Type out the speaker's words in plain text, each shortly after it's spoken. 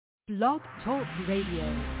Blog Talk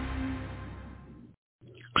Radio.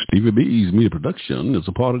 Stevie B's media production is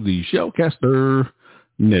a part of the Shellcaster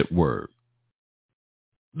Network.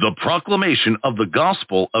 The proclamation of the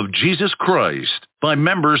gospel of Jesus Christ by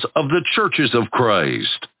members of the Churches of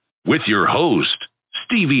Christ. With your host,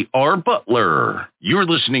 Stevie R. Butler. You're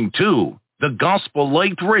listening to the Gospel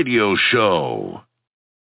Light Radio Show.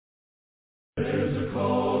 There's a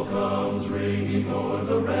call comes ringing o'er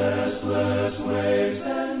the restless waves.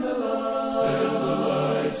 Send the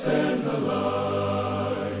light, send the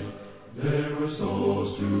light. There are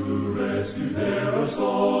souls to rescue, there are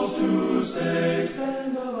souls to save.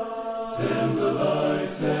 Send the light, send the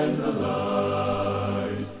light, send the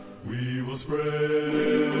light. We will spread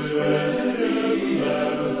the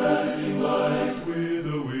everlasting light with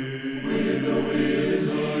the wind,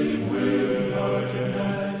 leading with heart and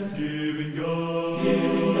hand, giving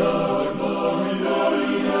God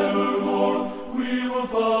glory evermore. We will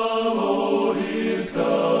follow His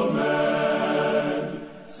command.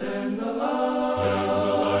 Send the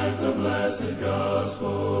light, the blessed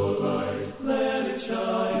gospel light. Let it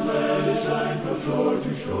shine from shore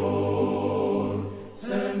to shore.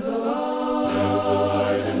 Send the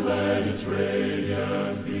light, and let its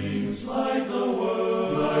radiant beams light the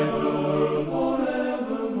world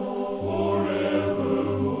forevermore.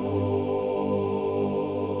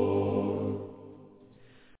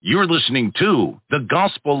 You're listening to the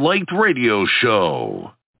Gospel Light Radio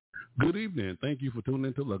Show. Good evening. Thank you for tuning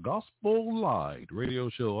into the Gospel Light Radio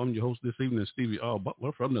Show. I'm your host this evening, Stevie R.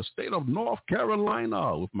 Butler, from the state of North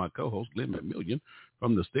Carolina, with my co-host, Glenn McMillian,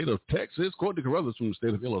 from the state of Texas, Courtney Carruthers from the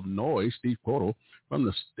state of Illinois, Steve Portal from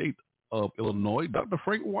the state of Illinois, Dr.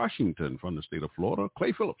 Frank Washington from the state of Florida,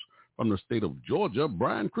 Clay Phillips from the state of Georgia,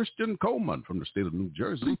 Brian Christian Coleman from the state of New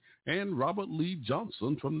Jersey, and Robert Lee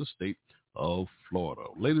Johnson from the state of Florida.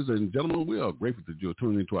 Ladies and gentlemen, we are grateful that you're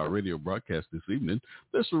tuning into our radio broadcast this evening.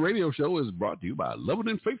 This radio show is brought to you by loving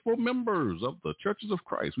and faithful members of the Churches of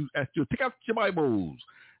Christ. We've asked you to take out your Bibles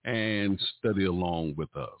and study along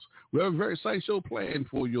with us. We have a very exciting show planned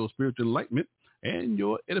for your spiritual enlightenment and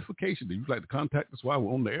your edification. If you'd like to contact us while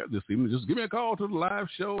we're on the air this evening, just give me a call to the live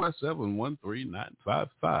show at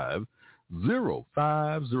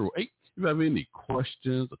 713-955-0508. If you have any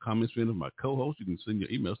questions or comments for any of my co-hosts, you can send your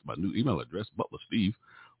emails to my new email address,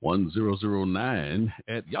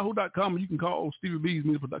 butlersteve1009@yahoo.com. You can call Stevie B's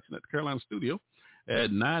Media Production at the Carolina Studio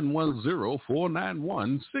at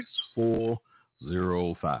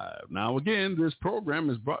 910-491-6405. Now, again, this program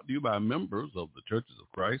is brought to you by members of the Churches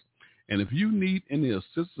of Christ. And if you need any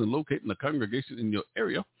assistance in locating a congregation in your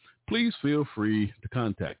area, please feel free to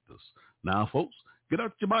contact us. Now, folks, get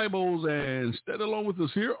out your Bibles and study along with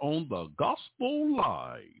us here on the Gospel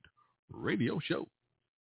Light Radio Show.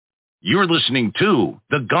 You're listening to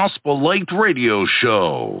the Gospel Light Radio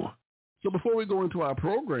Show. So before we go into our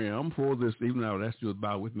program for this evening, I would ask you to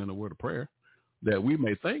bow with me in a word of prayer that we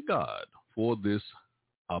may thank God for this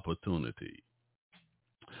opportunity.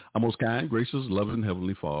 Our most kind, gracious, loving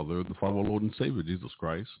Heavenly Father, the Father of our Lord and Savior, Jesus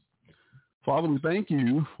Christ. Father, we thank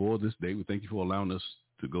you for this day. We thank you for allowing us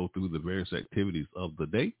to go through the various activities of the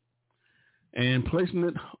day and placing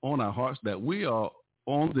it on our hearts that we are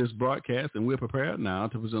on this broadcast and we're prepared now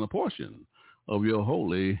to present a portion of your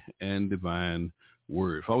holy and divine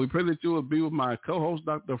word. Father, we pray that you will be with my co-host,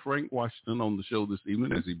 Dr. Frank Washington, on the show this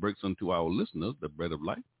evening as he breaks unto our listeners the bread of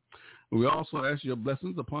life. We also ask your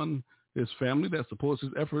blessings upon his family that supports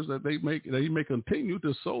his efforts, that he may continue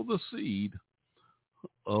to sow the seed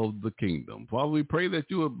of the kingdom. Father, we pray that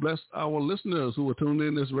you will bless our listeners who are tuned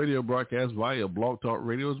in this radio broadcast via Blog Talk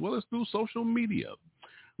Radio as well as through social media.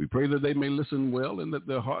 We pray that they may listen well and that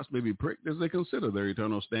their hearts may be pricked as they consider their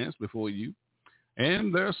eternal stance before you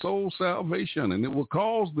and their soul salvation. And it will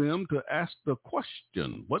cause them to ask the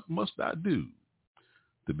question, what must I do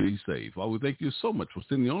to be saved? Father, we thank you so much for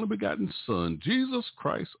sending the only begotten Son, Jesus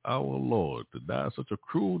Christ our Lord, to die such a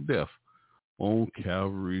cruel death on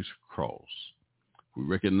Calvary's cross. We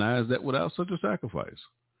recognize that without such a sacrifice,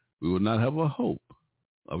 we would not have a hope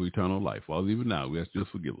of eternal life. Father, even now, we ask you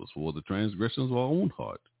to forgive us for the transgressions of our own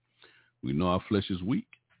heart. We know our flesh is weak,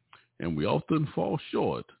 and we often fall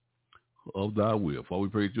short of thy will. Father, we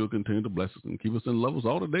pray that you'll continue to bless us and keep us in love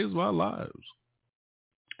all the days of our lives.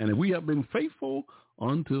 And if we have been faithful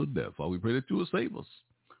until death, Father, we pray that you will save us.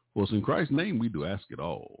 For it's in Christ's name we do ask it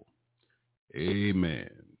all. Amen.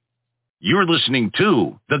 You're listening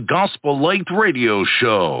to the Gospel Light Radio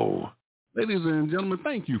Show. Ladies and gentlemen,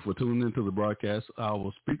 thank you for tuning into the broadcast.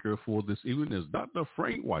 Our speaker for this evening is Dr.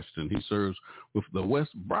 Frank Washington. He serves with the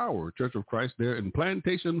West Broward Church of Christ there in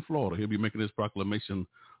Plantation, Florida. He'll be making his proclamation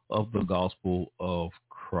of the gospel of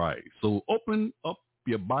Christ. So open up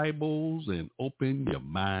your Bibles and open your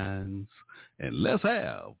minds, and let's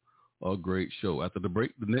have a great show. After the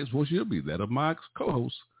break, the next voice will be that of my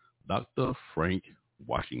co-host, Dr. Frank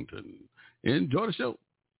Washington. Enjoy the show.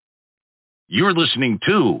 You're listening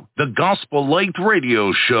to the Gospel Light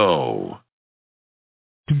Radio Show.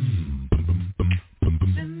 Send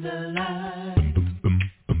the light,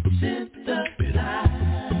 send the light,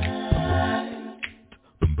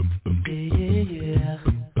 yeah.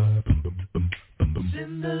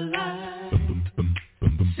 Send the light,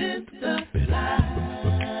 send the light,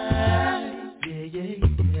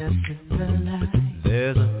 yeah. Send the light.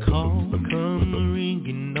 There's a call come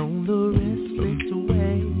ringing on the restless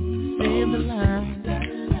way. Send the light,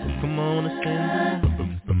 come on and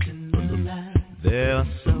send the light. There are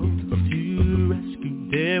souls to rescue,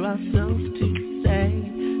 there are souls to save.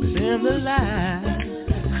 Send the light,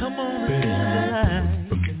 come on and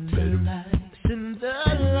send the light. Send the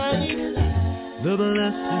light, the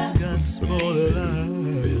blessed gospel light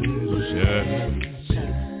shine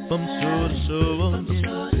from shore to shore.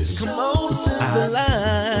 Come on, send the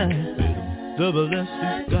light, the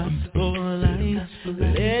blessed gospel light.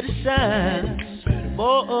 Let it shine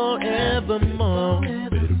forevermore.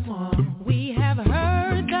 We have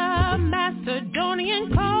heard the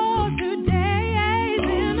Macedonian call today.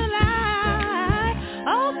 Send the light,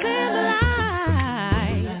 oh send the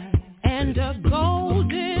light, and a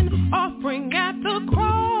golden offering at the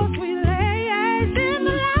cross we lay. Send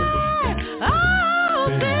the light, oh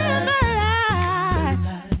send the light,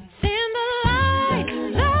 send the light,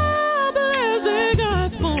 the blessed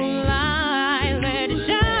gospel light. Let it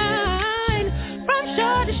shine from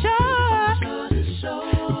shore to shore.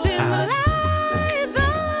 Send the light, the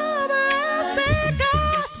blessed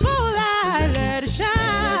gospel light. Let it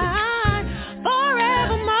shine forevermore.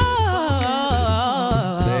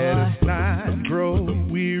 Let us not grow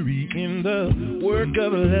weary in the work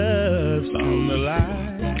of love. Send the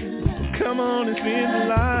light, come on and send the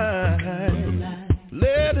light.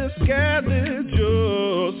 Let us gather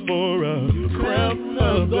just for a crown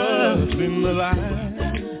of love. Send the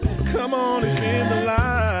light, come on and send the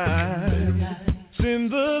light.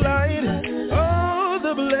 Send the light, oh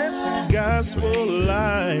the blessed gospel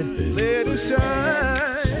light. Let it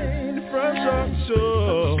shine from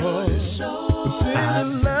shore to shore. Send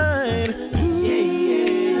the light,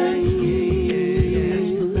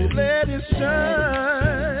 let it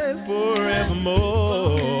shine forevermore.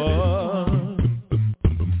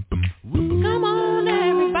 Come on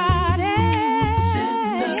everybody,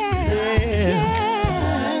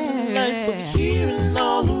 light for hearing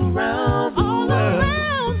all around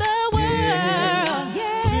the world.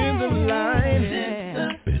 Send the light,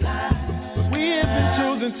 we have been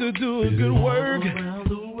chosen to do a good work.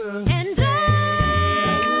 And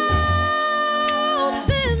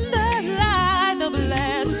send the light, the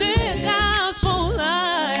blessed gospel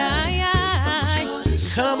light.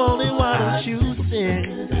 Come on and why don't you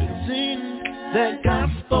sing that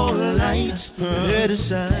gospel light. Let it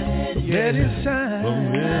shine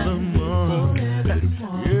forevermore.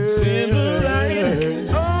 Send the light,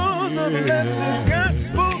 oh the blessed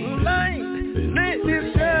gospel light. Let it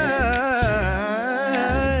shine,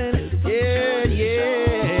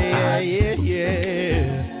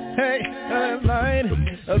 yeah. Hey, that light,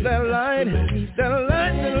 that light, that light, that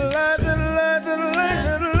light, that light, that light,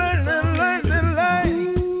 that light, that light, that light.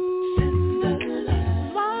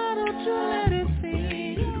 Why don't you let it see?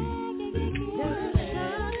 Let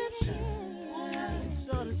it shine.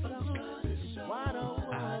 Why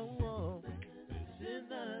don't send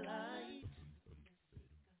the light?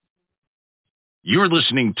 You're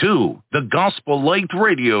listening to the Gospel Light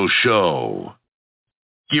Radio Show.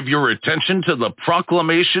 Give your attention to the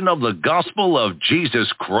proclamation of the gospel of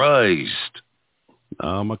Jesus Christ.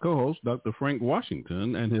 My co-host, Dr. Frank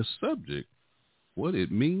Washington, and his subject, what it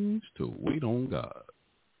means to wait on God.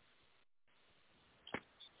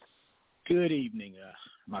 Good evening,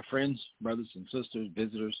 my friends, brothers and sisters,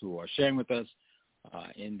 visitors who are sharing with us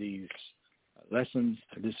in these lessons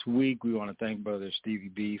this week. We want to thank Brother Stevie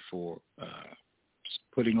B for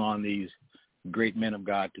putting on these great men of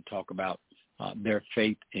God to talk about their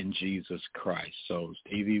faith in Jesus Christ. So,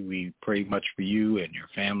 Stevie, we pray much for you and your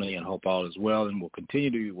family and hope all is well, and will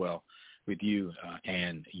continue to be well with you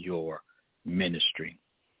and your ministry.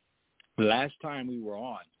 The last time we were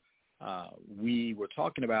on, we were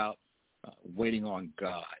talking about waiting on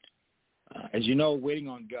God. As you know, waiting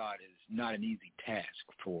on God is not an easy task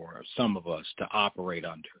for some of us to operate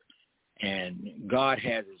under. And God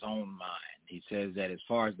has his own mind. He says that as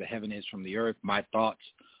far as the heaven is from the earth, my thoughts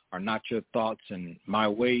are not your thoughts and my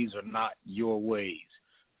ways are not your ways.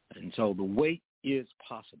 And so the wait is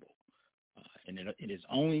possible. And it is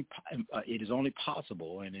only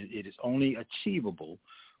possible, and it is only achievable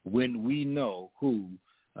when we know who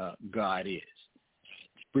God is.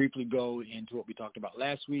 Briefly go into what we talked about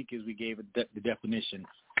last week as we gave the definition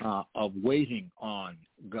of waiting on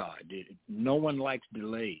God. No one likes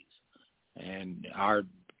delays. And our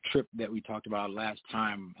trip that we talked about last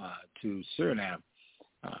time to Suriname,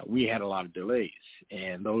 we had a lot of delays.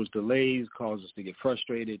 And those delays caused us to get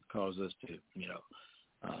frustrated, caused us to,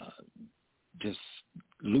 just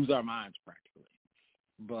lose our minds practically.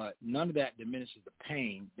 But none of that diminishes the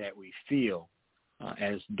pain that we feel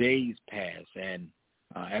as days pass and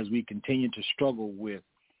as we continue to struggle with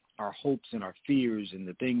our hopes and our fears and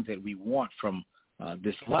the things that we want from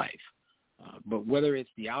this life. But whether it's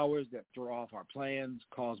the hours that throw off our plans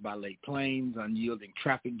caused by late planes, unyielding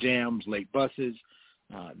traffic jams, late buses,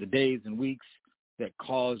 the days and weeks that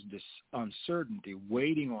cause this uncertainty,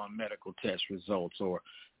 waiting on medical test results, or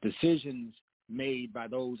decisions made by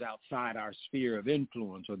those outside our sphere of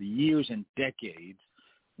influence, or the years and decades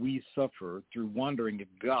we suffer through wondering if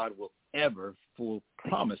God will ever fulfill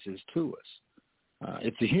promises to us.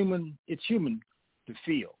 It's human to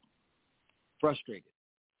feel frustrated,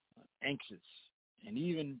 anxious, and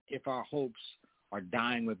even if our hopes are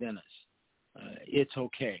dying within us, it's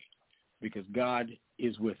okay because God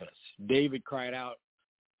is with us. David cried out,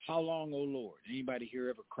 "How long, O Lord?" Anybody here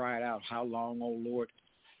ever cried out, "How long, O Lord?"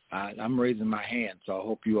 I'm raising my hand, so I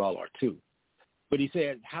hope you all are too. But he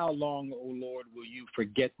said, "How long, O Lord, will you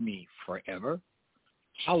forget me forever?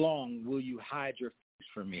 How long will you hide your face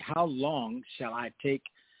from me? How long shall I take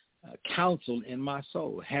counsel in my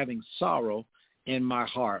soul, having sorrow in my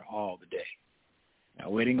heart all the day?" Now,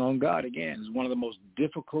 waiting on God, again, is one of the most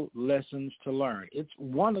difficult lessons to learn. It's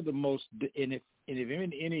one of the most, and if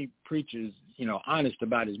any preacher's, honest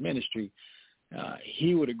about his ministry,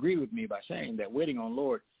 he would agree with me by saying that waiting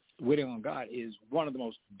on God is one of the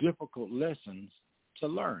most difficult lessons to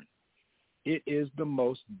learn. It is the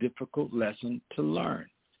most difficult lesson to learn.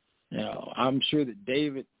 I'm sure that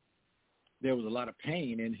David, there was a lot of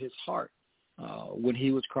pain in his heart when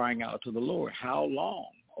he was crying out to the Lord. How long,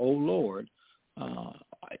 O Lord,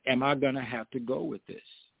 am I going to have to go with this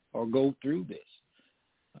or go through this?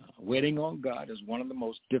 Waiting on God is one of the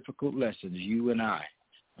most difficult lessons you and I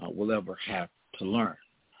will ever have to learn.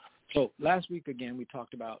 So last week, again, we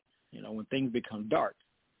talked about, when things become dark,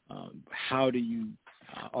 how do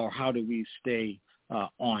we stay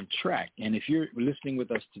on track? And if you're listening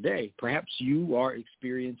with us today, perhaps you are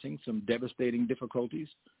experiencing some devastating difficulties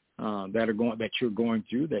that you're going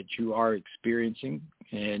through, that you are experiencing,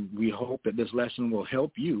 and we hope that this lesson will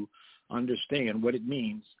help you understand what it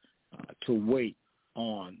means to wait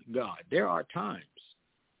on God. There are times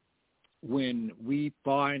when we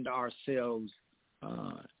find ourselves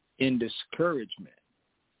in discouragement,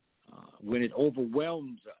 when it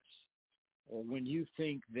overwhelms us, or when you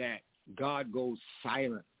think that God goes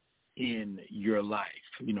silent in your life.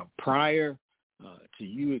 Prior to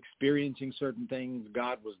you experiencing certain things,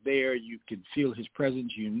 God was there. You could feel his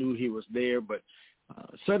presence. You knew he was there. But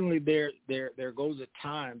suddenly there comes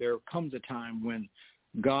a time when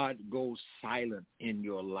God goes silent in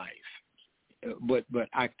your life. But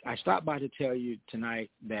I stopped by to tell you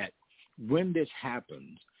tonight that when this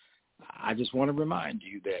happens, I just want to remind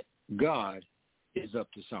you that God is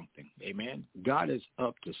up to something. Amen? God is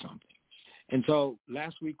up to something. And so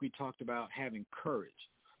last week we talked about having courage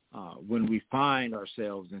when we find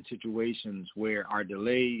ourselves in situations where our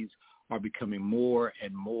delays are becoming more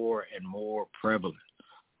and more and more prevalent.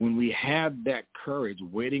 When we have that courage,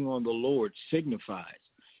 waiting on the Lord signifies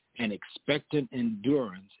an expectant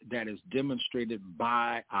endurance that is demonstrated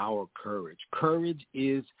by our courage. Courage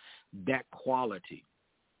is that quality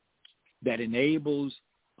that enables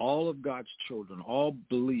all of God's children, all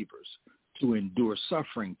believers, to endure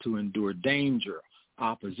suffering, to endure danger,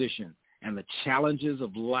 opposition, and the challenges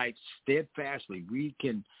of life steadfastly. We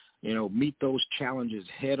can, meet those challenges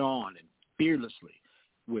head on and fearlessly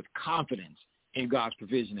with confidence in God's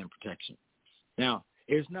provision and protection. Now,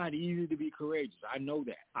 it's not easy to be courageous. I know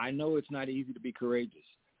that. I know it's not easy to be courageous,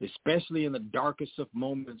 especially in the darkest of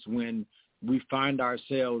moments when we find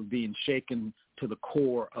ourselves being shaken to the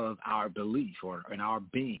core of our belief or in our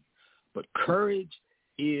being. But courage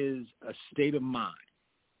is a state of mind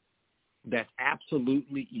that's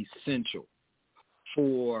absolutely essential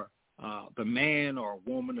for the man or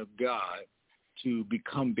woman of God to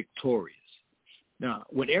become victorious. Now,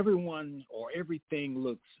 when everyone or everything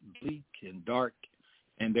looks bleak and dark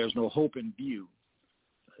and there's no hope in view,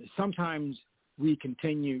 sometimes we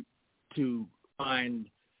continue to find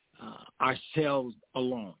ourselves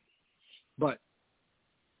alone. But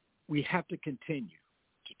we have to continue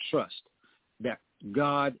to trust that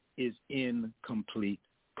God is in complete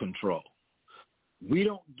control. We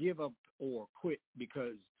don't give up or quit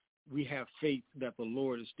because we have faith that the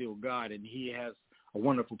Lord is still God and he has a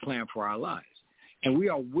wonderful plan for our lives. And we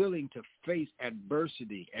are willing to face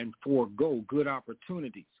adversity and forego good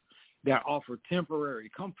opportunities that offer temporary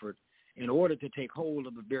comfort in order to take hold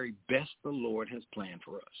of the very best the Lord has planned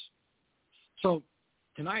for us. So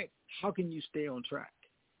tonight, how can you stay on track?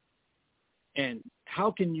 And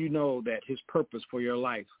how can you know that his purpose for your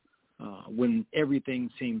life when everything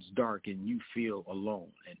seems dark and you feel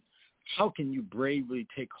alone? And how can you bravely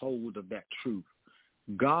take hold of that truth?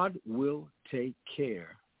 God will take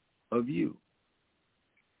care of you.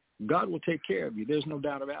 God will take care of you. There's no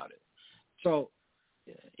doubt about it. So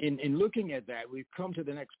in looking at that, we've come to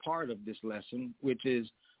the next part of this lesson, which is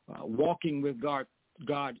walking with God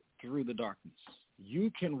through the darkness.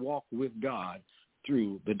 You can walk with God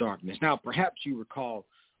through the darkness. Now, perhaps you recall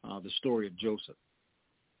the story of Joseph.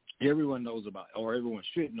 Everyone knows about, or everyone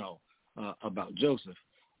should know about Joseph.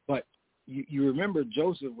 But you remember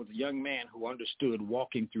Joseph was a young man who understood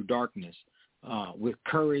walking through darkness with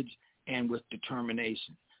courage and with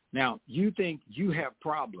determination. Now, you think you have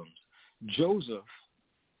problems. Joseph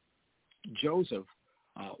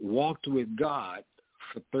walked with God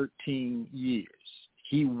for 13 years.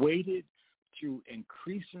 He waited through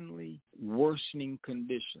increasingly worsening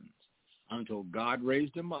conditions until God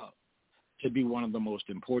raised him up to be one of the most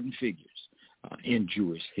important figures in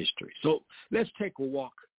Jewish history. So let's take a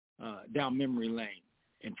walk down memory lane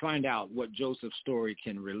and find out what Joseph's story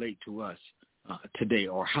can relate to us today,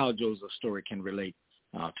 or how Joseph's story can relate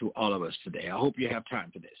to all of us today. I hope you have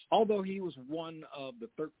time for this. Although he was one of the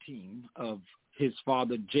 13 of his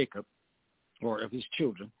father Jacob, or of his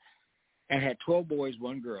children, and had 12 boys,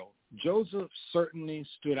 1 girl, Joseph certainly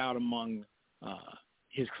stood out among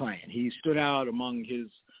his clan. He stood out among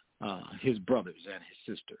his brothers and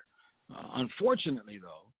his sister. Unfortunately,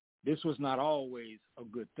 though, this was not always a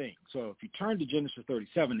good thing. So if you turn to Genesis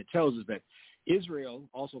 37, it tells us that Israel,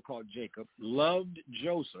 also called Jacob, loved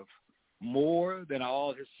Joseph more than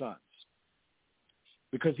all his sons,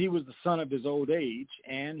 because he was the son of his old age,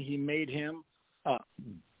 and he made him a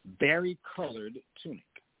berry-colored tunic.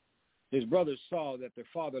 His brothers saw that their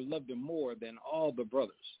father loved him more than all the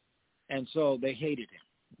brothers, and so they hated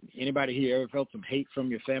him. Anybody here ever felt some hate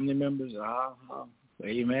from your family members?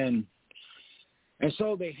 Amen. And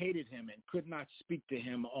so they hated him and could not speak to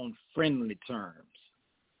him on friendly terms.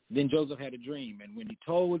 Then Joseph had a dream, and when he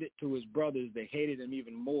told it to his brothers, they hated him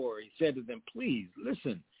even more. He said to them, "Please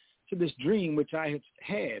listen to this dream which I have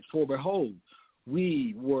had, for behold,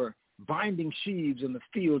 we were binding sheaves in the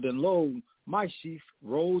field, and lo, my sheaf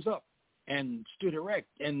rose up and stood erect,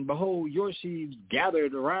 and behold, your sheaves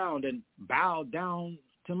gathered around and bowed down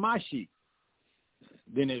to my sheaf."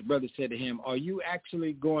 Then his brother said to him, "Are you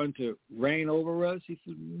actually going to reign over us?" He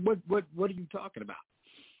said, What are you talking about?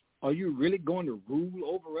 Are you really going to rule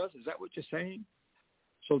over us? Is that what you're saying?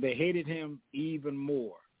 So they hated him even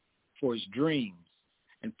more for his dreams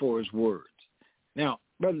and for his words. Now,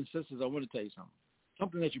 brothers and sisters, I want to tell you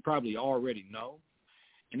something that you probably already know,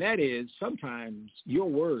 and that is sometimes your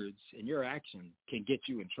words and your actions can get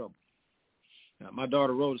you in trouble. Now, my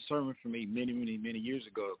daughter wrote a sermon for me many years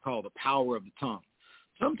ago called The Power of the Tongue.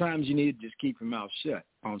 Sometimes you need to just keep your mouth shut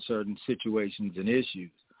on certain situations and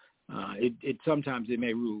issues. Sometimes it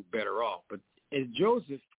may rule better off. But as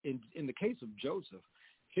Joseph, in the case of Joseph,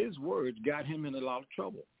 his words got him in a lot of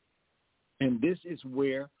trouble. And this is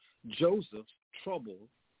where Joseph's trouble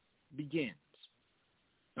begins.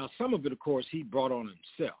 Now, some of it, of course, he brought on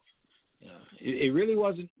himself. It really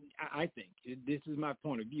wasn't, I think, this is my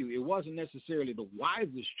point of view, it wasn't necessarily the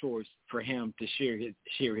wisest choice for him to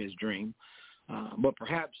share his dream. But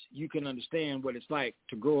perhaps you can understand what it's like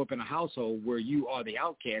to grow up in a household where you are the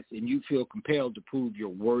outcast and you feel compelled to prove your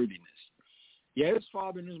worthiness. Yeah, his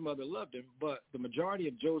father and his mother loved him, but the majority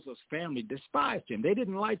of Joseph's family despised him. They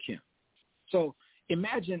didn't like him. So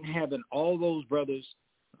imagine having all those brothers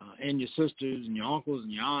and your sisters and your uncles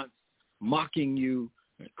and your aunts mocking you,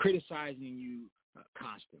 criticizing you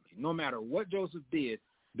constantly. No matter what Joseph did,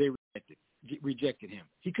 they rejected him.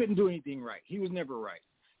 He couldn't do anything right. He was never right.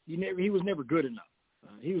 He was never good enough.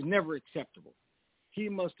 He was never acceptable.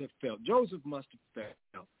 Joseph must have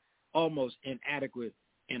felt almost inadequate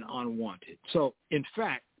and unwanted. So, in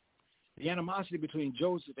fact, the animosity between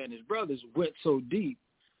Joseph and his brothers went so deep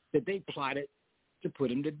that they plotted to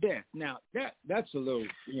put him to death. Now, that's a little,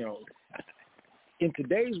 in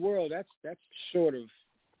today's world, that's sort of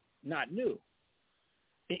not new.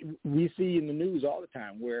 We see in the news all the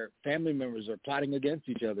time where family members are plotting against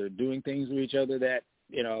each other, doing things with each other that,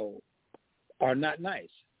 are not nice.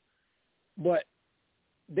 But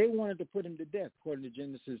they wanted to put him to death, according to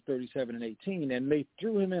Genesis 37 and 18, and they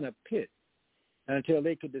threw him in a pit until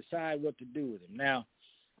they could decide what to do with him. Now,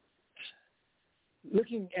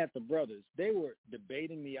 looking at the brothers, they were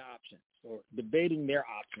debating their options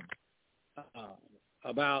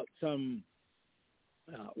about some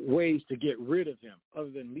ways to get rid of him other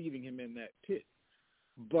than leaving him in that pit.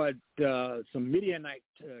 But some Midianite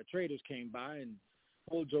traders came by and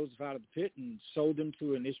pulled Joseph out of the pit and sold him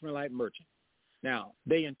to an Ishmaelite merchant. Now,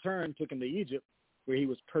 they in turn took him to Egypt, where he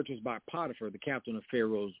was purchased by Potiphar, the captain of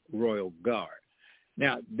Pharaoh's royal guard.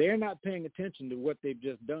 Now, they're not paying attention to what they've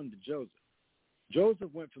just done to Joseph.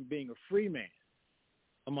 Joseph went from being a free man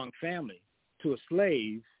among family to a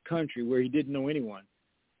slave country where he didn't know anyone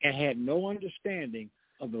and had no understanding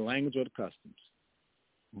of the language or the customs.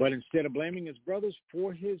 But instead of blaming his brothers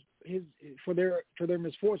for their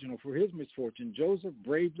misfortune or for his misfortune, Joseph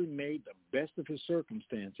bravely made the best of his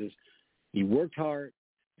circumstances. He worked hard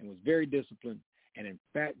and was very disciplined, and in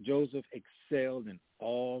fact, Joseph excelled in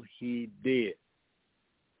all he did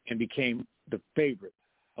and became the favorite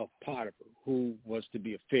of Potiphar, who was to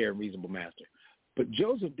be a fair and reasonable master. But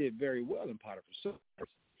Joseph did very well in Potiphar's service.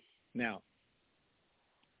 Now,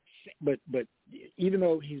 but even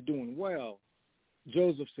though he's doing well,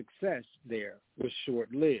 Joseph's success there was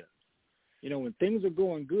short-lived. When things are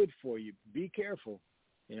going good for you, be careful.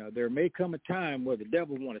 There may come a time where the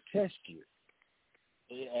devil want to test you.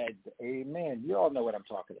 Amen. You all know what I'm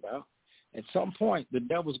talking about. At some point, the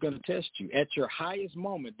devil's going to test you. At your highest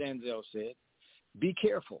moment, Denzel said, be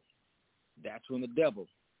careful. That's when the devil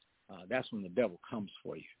comes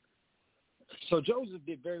for you. So Joseph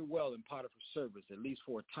did very well in Potiphar's service, at least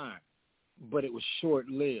for a time, but it was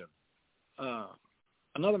short-lived.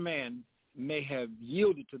 Another man may have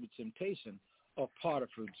yielded to the temptation of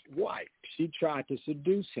Potiphar's wife. She tried to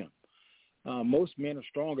seduce him. Most men are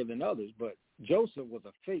stronger than others, but Joseph was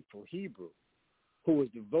a faithful Hebrew who was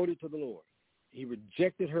devoted to the Lord. He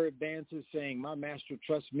rejected her advances, saying, my master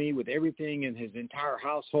trusts me with everything in his entire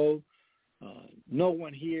household. No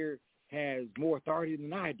one here has more authority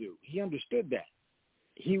than I do. He understood that.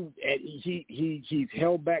 He's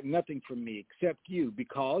held back nothing from me except you,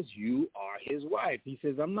 because you are his wife. He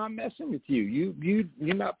says, I'm not messing with you.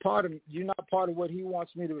 You're not part of what he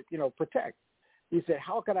wants me to protect. He said,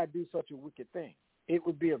 how could I do such a wicked thing? It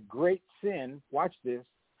would be a great sin. Watch this.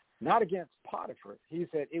 Not against Potiphar. He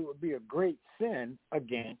said it would be a great sin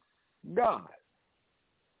against God.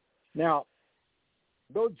 Now,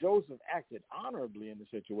 though Joseph acted honorably in the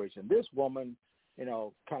situation, this woman,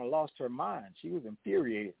 kind of lost her mind. She was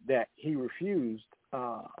infuriated that he refused,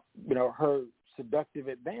 her seductive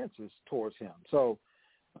advances towards him. So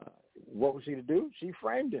what was she to do? She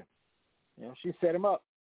framed him. She set him up,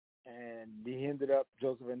 and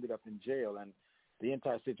Joseph ended up in jail, and the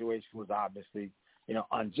entire situation was obviously,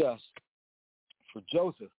 unjust for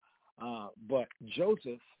Joseph. But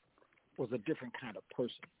Joseph was a different kind of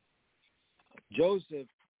person. Joseph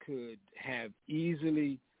could have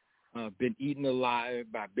easily been eaten alive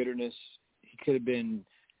by bitterness. He could have been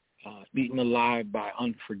eaten alive by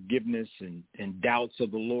unforgiveness and doubts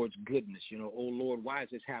of the Lord's goodness. Oh, Lord, why is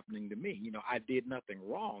this happening to me? I did nothing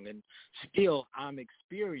wrong, and still I'm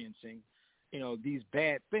experiencing, these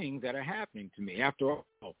bad things that are happening to me. After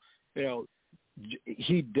all,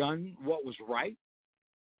 he'd done what was right,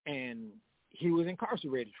 and he was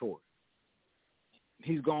incarcerated for it.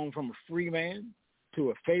 He's gone from a free man to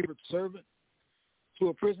a favored servant to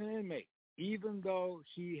a prison inmate, even though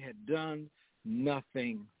he had done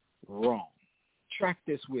nothing wrong. Track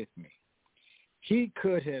this with me. He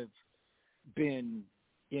could have been,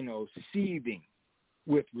 seething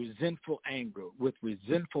with resentful anger, with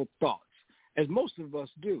resentful thoughts, as most of us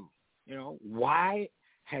do. Why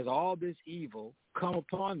has all this evil come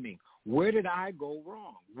upon me? Where did I go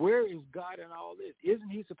wrong? Where is God in all this? Isn't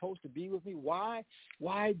he supposed to be with me? Why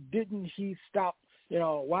didn't he stop,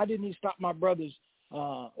 why didn't he stop my brothers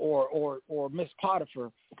or Miss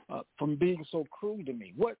Potiphar from being so cruel to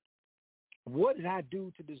me? What did I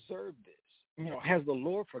do to deserve this? Has the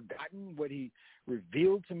Lord forgotten what he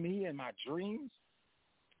revealed to me in my dreams?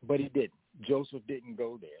 But he didn't. Joseph didn't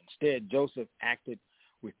go there. Instead, Joseph acted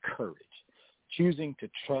with courage, choosing to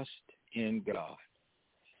trust in God.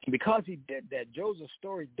 And because he did that, Joseph's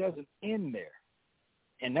story doesn't end there.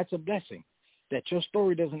 And that's a blessing, that your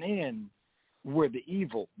story doesn't end where the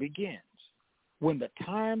evil begins. When the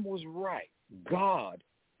time was right, God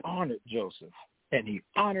honored Joseph, and he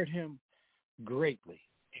honored him greatly.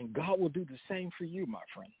 And God will do the same for you, my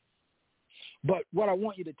friend. But what I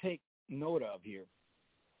want you to take note of here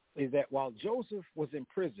is that while Joseph was in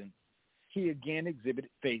prison, he again exhibited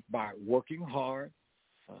faith by working hard,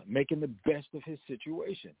 making the best of his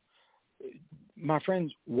situation. My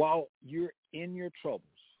friends, while you're in your troubles,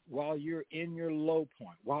 while you're in your low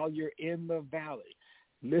point, while you're in the valley,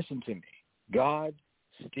 listen to me. God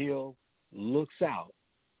still looks out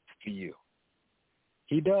for you.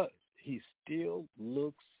 He does. He still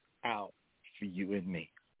looks out for you and me.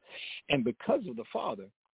 And because of the Father,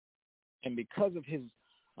 and because of his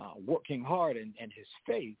working hard and his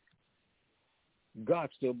faith, God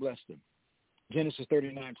still blessed him. Genesis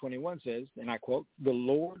 39:21 says, and I quote, "The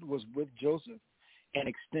Lord was with Joseph and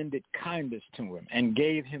extended kindness to him and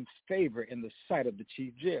gave him favor in the sight of the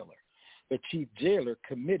chief jailer. The chief jailer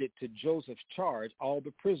committed to Joseph's charge all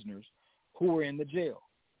the prisoners who were in the jail."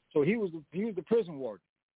 So he was the prison warden.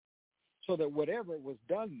 So that whatever was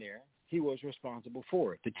done there, he was responsible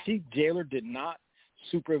for it. The chief jailer did not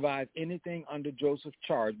supervise anything under Joseph's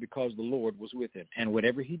charge because the Lord was with him. And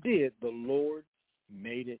whatever he did, the Lord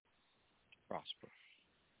made it prosper.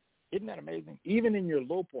 Isn't that amazing? Even in your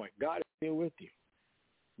low point, God is still with you.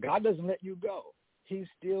 God doesn't let you go. He's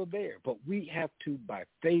still there. But we have to, by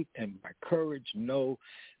faith and by courage, know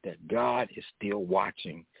that God is still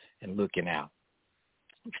watching and looking out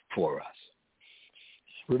for us.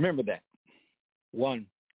 Remember that. One,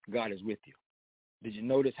 God is with you. Did you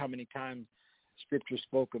notice how many times Scripture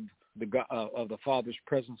spoke of the Father's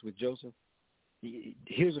presence with Joseph?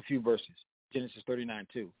 Here's a few verses. Genesis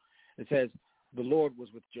 39:2. It says, "The Lord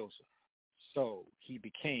was with Joseph, so he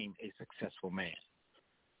became a successful man."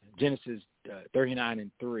 Genesis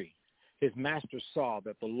 39:3. "His master saw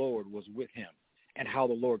that the Lord was with him, and how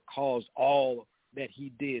the Lord caused all that he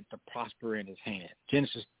did to prosper in his hand."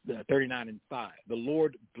 Genesis 39:5. "The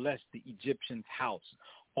Lord blessed the Egyptian's house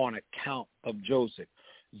on account of Joseph."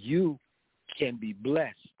 You can be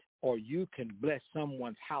blessed, or you can bless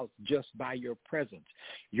someone's house just by your presence.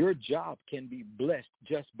 Your job can be blessed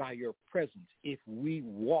just by your presence if we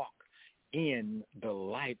walk in the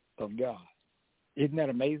light of God. Isn't that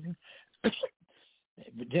amazing?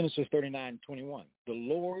 Genesis 39:21. "The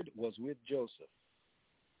Lord was with Joseph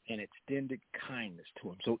and extended kindness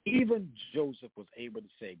to him." So even Joseph was able to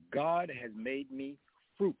say, "God has made me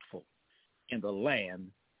fruitful in the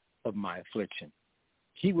land of my affliction."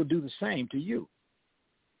 He will do the same to you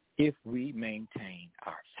if we maintain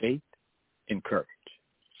our faith and courage.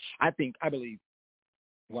 I believe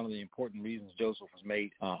one of the important reasons Joseph was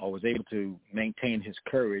made or was able to maintain his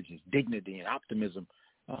courage, his dignity and optimism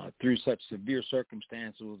through such severe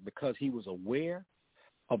circumstances was because he was aware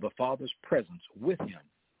of the Father's presence with him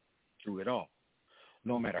through it all.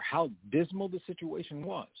 No matter how dismal the situation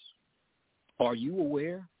was, are you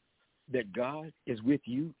aware that God is with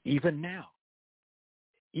you even now?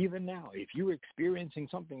 Even now, if you're experiencing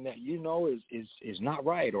something that you know is not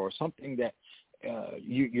right, or something that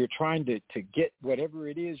you're trying to get, whatever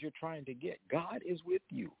it is you're trying to get, God is with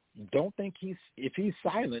you. Don't think if he's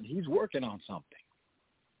silent, he's working on something.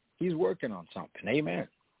 He's working on something. Amen.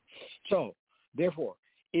 So, therefore,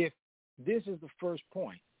 if this is the first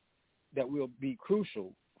point that will be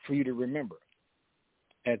crucial for you to remember,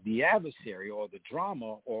 as the adversary or the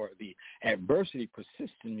drama or the adversity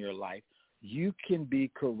persists in your life, you can be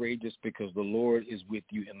courageous because the Lord is with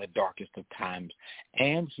you in the darkest of times,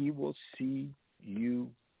 and he will see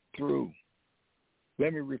you through.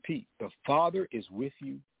 Let me repeat. The Father is with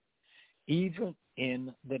you even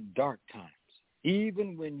in the dark times,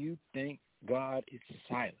 even when you think God is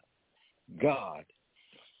silent.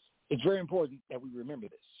 It's very important that we remember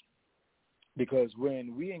this, because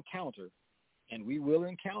when we encounter, and we will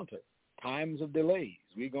encounter, times of delays,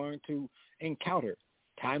 we're going to encounter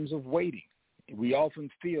times of waiting. We often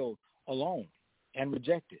feel alone and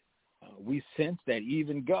rejected. We sense that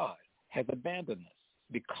even God has abandoned us.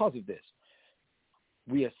 Because of this,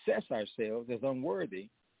 we assess ourselves as unworthy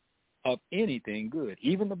of anything good,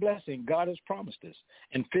 even the blessing God has promised us,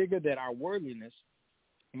 and figure that our worldliness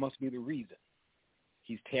must be the reason.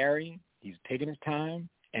 He's tarrying, he's taking his time,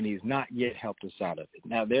 and he's not yet helped us out of it.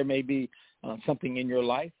 Now, there may be something in your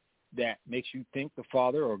life that makes you think the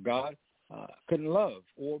Father or God couldn't love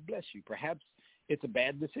or bless you. Perhaps it's a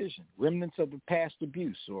bad decision, remnants of the past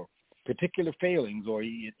abuse, or particular failings, or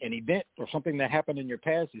an event or something that happened in your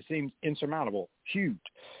past that seems insurmountable, huge.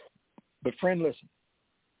 But friend, listen,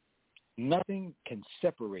 nothing can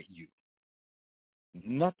separate you.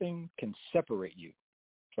 Nothing can separate you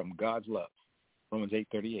from God's love. Romans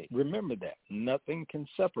 8:38. Remember that. Nothing can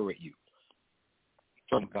separate you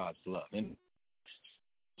from God's love. And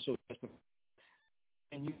so,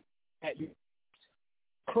 and you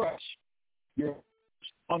crush, you're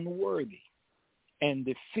unworthy and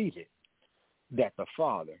defeated, that the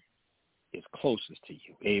Father is closest to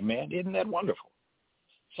you. Amen. Isn't that wonderful?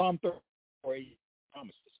 Psalm 34,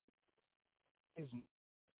 promises.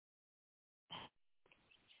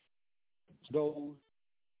 Those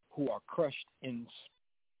who are crushed in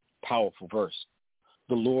powerful verse.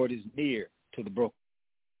 The Lord is near to the broken,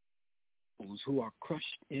 those who are crushed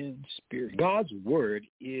in spirit. God's word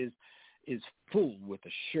is full with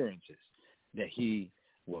assurances that he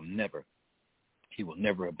will never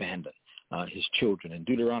abandon his children. In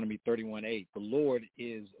Deuteronomy 31:8, the Lord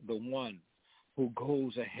is the one who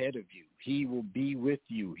goes ahead of you. He will be with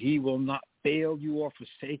you. He will not fail you or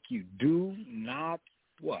forsake you. Do not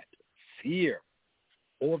what? Fear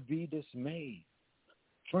or be dismayed.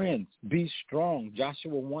 Friends, be strong.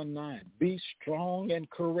 Joshua 1:9. Be strong and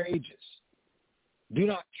courageous. Do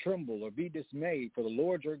not tremble or be dismayed, for the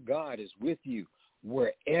Lord your God is with you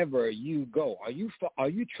wherever you go. Are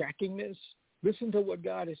you tracking this? Listen to what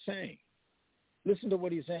God is saying. Listen to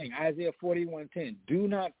what he's saying. Isaiah 41:10. Do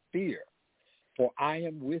not fear, for I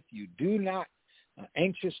am with you. Do not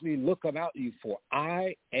anxiously look about you, for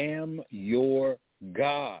I am your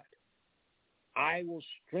God. I will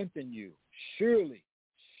strengthen you. Surely,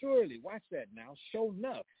 watch that now. Sure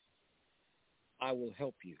enough, I will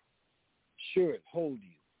help you. Sure, hold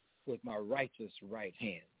you with my righteous right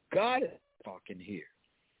hand. God is talking here.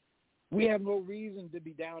 We have no reason to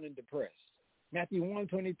be down and depressed. Matthew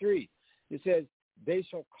 1:23, it says, they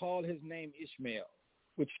shall call his name Ishmael,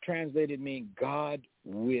 which translated means God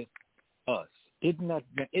with us. Isn't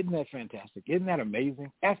that fantastic? Isn't that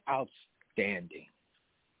amazing? That's outstanding.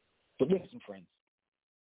 But listen, friends,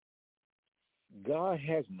 God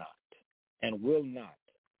has not and will not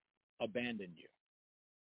abandon you.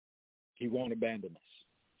 He won't abandon us.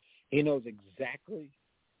 He knows exactly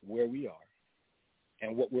where we are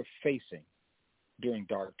and what we're facing during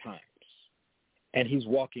dark times. And he's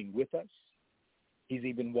walking with us. He's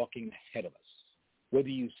even walking ahead of us, whether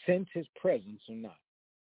you sense his presence or not.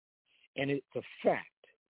 And it's a fact.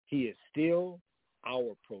 He is still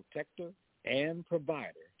our protector and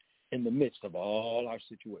provider in the midst of all our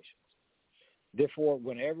situations. Therefore,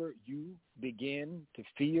 whenever you begin to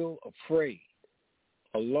feel afraid,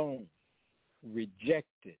 alone,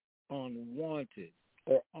 rejected, unwanted,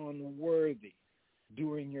 or unworthy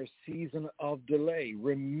during your season of delay,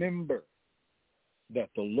 remember that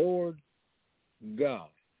the Lord God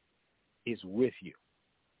is with you.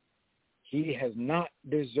 He has not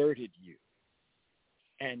deserted you,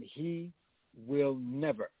 and he will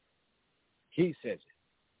never. He says it.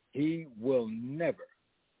 He will never.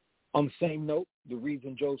 On the same note, the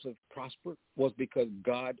reason Joseph prospered was because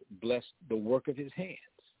God blessed the work of his hands.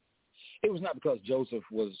 It was not because Joseph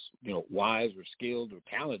was, wise or skilled or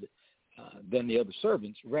talented than the other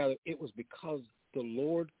servants. Rather, it was because the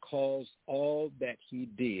Lord caused all that he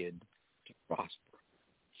did to prosper.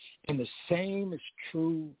 And the same is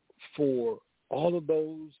true for all of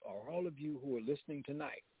those or all of you who are listening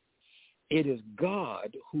tonight. It is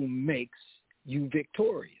God who makes you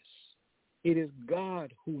victorious. It is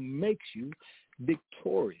God who makes you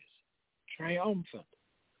victorious, triumphant.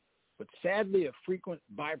 But sadly, a frequent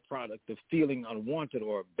byproduct of feeling unwanted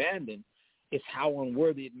or abandoned is how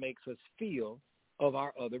unworthy it makes us feel of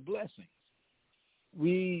our other blessings.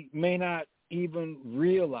 We may not even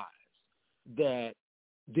realize that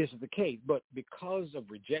this is the case, but because of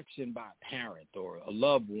rejection by a parent or a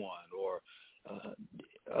loved one or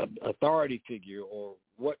an authority figure or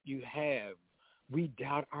what you have, we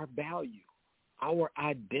doubt our value, our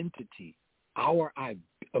identity, our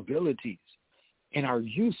abilities, and our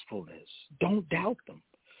usefulness. Don't doubt them.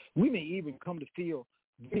 We may even come to feel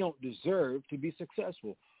we don't deserve to be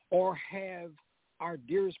successful or have our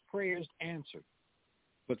dearest prayers answered.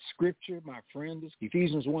 But Scripture, my friends,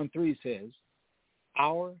 Ephesians 1:3 says,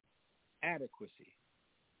 our adequacy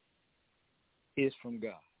is from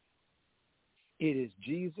God. It is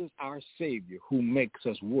Jesus, our Savior, who makes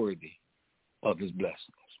us worthy of his blessings.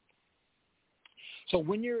 So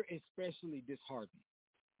when you're especially disheartened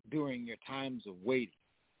during your times of waiting,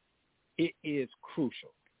 it is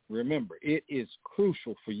crucial. Remember, it is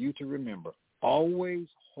crucial for you to remember, always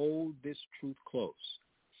hold this truth close,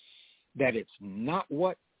 that it's not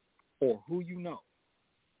what or who you know,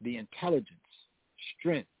 the intelligence,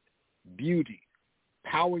 strength, beauty,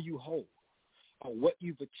 power you hold, or what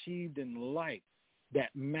you've achieved in life that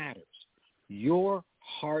matters. Your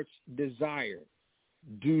heart's desire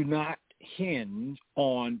do not hinge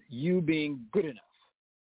on you being good enough,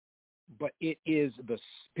 but it is the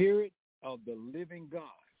Spirit of the living God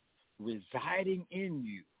residing in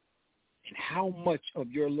you and how much of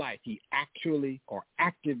your life he actually or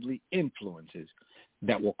actively influences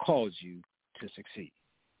that will cause you to succeed.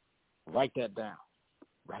 Write that down.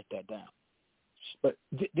 Write that down. But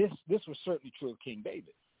this was certainly true of King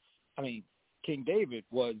David. I mean, King David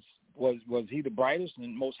was he the brightest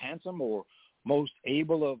and most handsome or most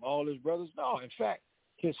able of all his brothers? No. In fact,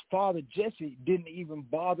 his father Jesse didn't even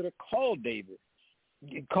bother to call David,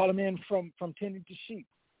 call him in from tending to sheep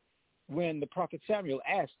when the prophet Samuel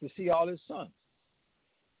asked to see all his sons.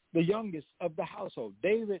 The youngest of the household.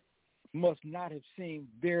 David must not have seemed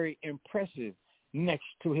very impressive next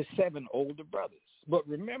to his 7 older brothers. But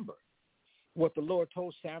remember what the Lord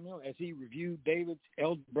told Samuel as he reviewed David's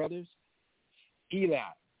elder brothers. Eli,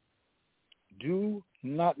 do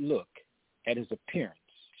not look at his appearance.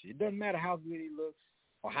 It doesn't matter how good he looks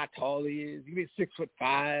or how tall he is. He be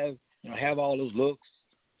 6'5", have all those looks,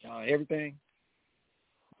 everything.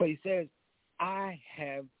 But he says, I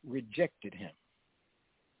have rejected him.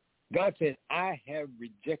 God says, I have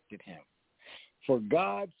rejected him. For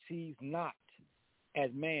God sees not as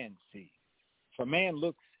man sees. For man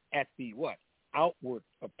looks at the what? Outward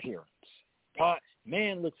appearance.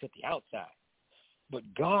 Man looks at the outside. But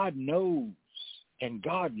God knows and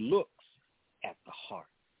God looks at the heart.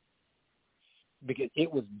 Because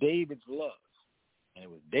it was David's love and it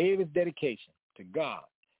was David's dedication to God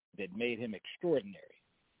that made him extraordinary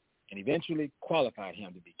and eventually qualified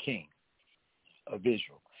him to be king of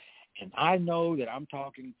Israel. And I know that I'm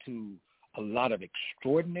talking to a lot of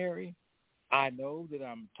extraordinary. I know that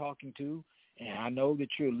I'm talking to, and I know that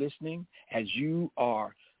you're listening as you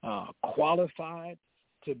are qualified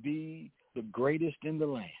to be the greatest in the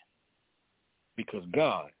land because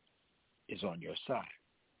God is on your side.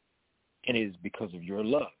 And it is because of your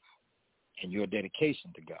love and your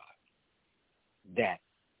dedication to God that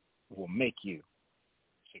will make you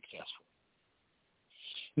successful.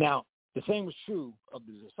 Now, the same was true of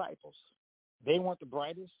the disciples. They weren't the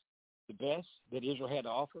brightest, the best that Israel had to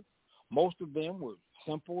offer. Most of them were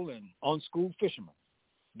simple and unschooled fishermen.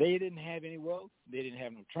 They didn't have any wealth. They didn't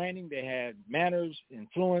have no training. They had manners,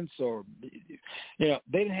 influence, or, they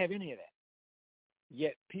didn't have any of that.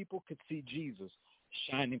 Yet people could see Jesus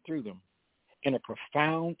shining through them in a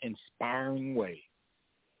profound, inspiring way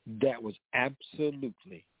that was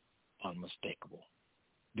absolutely unmistakable.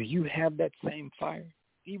 Do you have that same fire?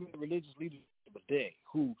 Even the religious leaders of the day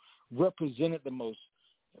who represented the most,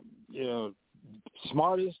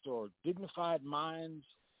 smartest or dignified minds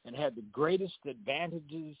and had the greatest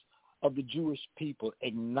advantages of the Jewish people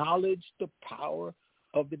acknowledged the power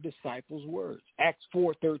of the disciples' words. Acts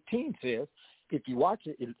 4:13 says, if you watch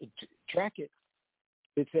it, track it,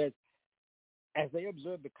 it says, as they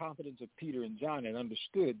observed the confidence of Peter and John and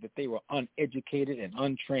understood that they were uneducated and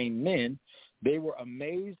untrained men, they were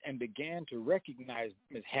amazed and began to recognize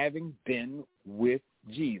them as having been with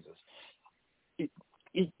Jesus.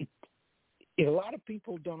 A lot of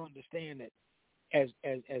people don't understand that as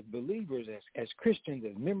believers, as Christians,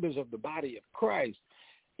 as members of the body of Christ,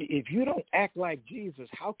 if you don't act like Jesus,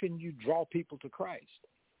 how can you draw people to Christ?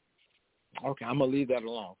 Okay, I'm going to leave that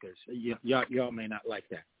alone because y'all may not like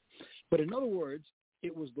that. But in other words,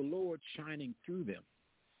 it was the Lord shining through them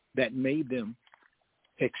that made them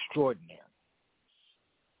extraordinary.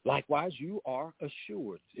 Likewise, you are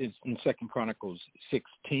assured. In 2 Chronicles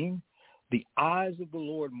 16, the eyes of the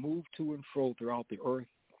Lord move to and fro throughout the earth,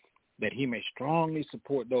 that he may strongly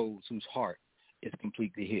support those whose heart is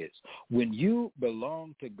completely his. When you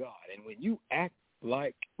belong to God and when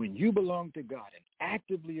you belong to God and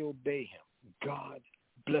actively obey him, God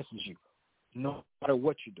blesses you no matter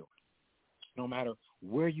what you're doing. No matter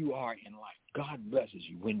where you are in life, God blesses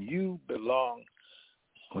you when you belong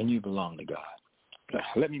to God.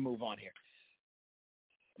 Let me move on here.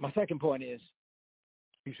 My second point is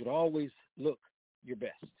you should always look your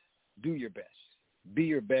best, do your best, be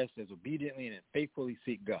your best as obediently and faithfully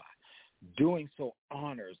seek God. Doing so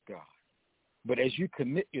honors God. But as you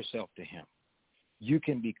commit yourself to him, you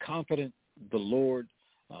can be confident the Lord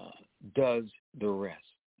does the rest.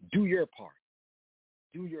 Do your part.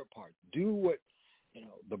 Do your part. Do what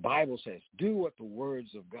the Bible says. Do what the words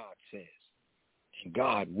of God says. And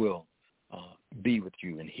God will be with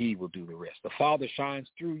you, and he will do the rest. The Father shines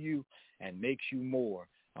through you and makes you more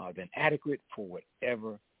than adequate for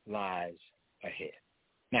whatever lies ahead.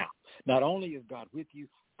 Now, not only is God with you,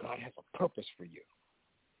 God has a purpose for you.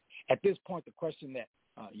 At this point, the question that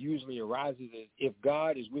usually arises is, if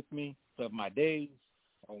God is with me of my days,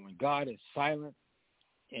 or when God is silent,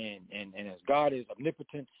 and as God is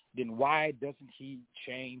omnipotent, then why doesn't he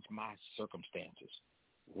change my circumstances?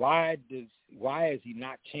 Why is he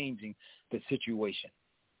not changing the situation,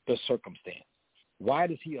 the circumstance? Why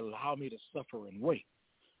does he allow me to suffer and wait?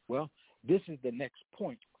 Well, this is the next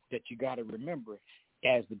point that you got to remember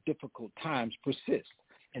as the difficult times persist,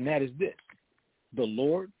 and that is this. The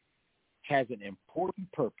Lord has an important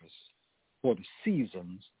purpose for the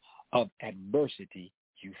seasons of adversity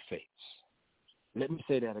you face. Let me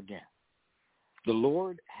say that again. The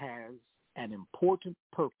Lord has an important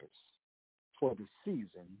purpose for the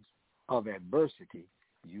seasons of adversity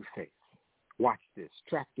you face. Watch this.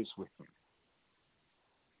 Track this with me.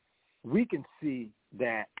 We can see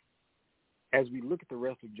that as we look at the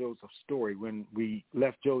rest of Joseph's story. When we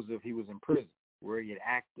left Joseph, he was in prison, where he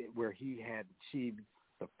had achieved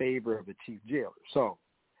the favor of the chief jailer. So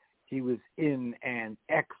he was in an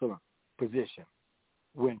excellent position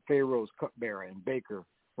when Pharaoh's cupbearer and baker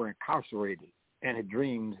were incarcerated and had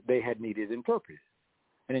dreams they had needed interpreted.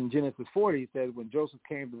 And in Genesis 40, he says, when Joseph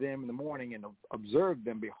came to them in the morning and observed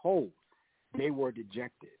them, behold, they were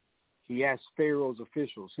dejected. He asked Pharaoh's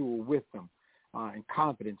officials who were with them in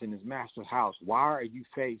confidence in his master's house, why are you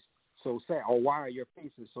faced so sad, or why are your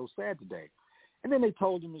faces so sad today? And then they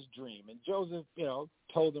told him his dream, and Joseph,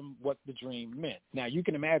 told them what the dream meant. Now, you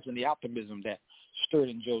can imagine the optimism that stirred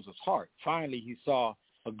in Joseph's heart. Finally, he saw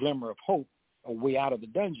a glimmer of hope, a way out of the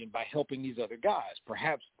dungeon by helping these other guys.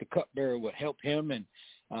 Perhaps the cupbearer would help him, and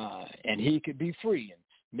he could be free, and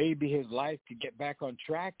maybe his life could get back on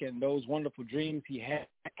track, and those wonderful dreams he had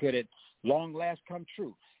could at long last come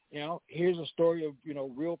true. Here's a story of,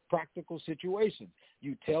 real practical situations.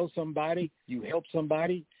 You tell somebody, you help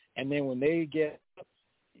somebody, and then when they get,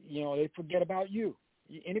 they forget about you.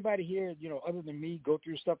 Anybody here, other than me, go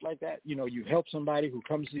through stuff like that? You help somebody who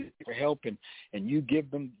comes to you for help, and you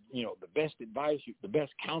give them, the best advice, the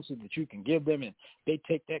best counsel that you can give them, and they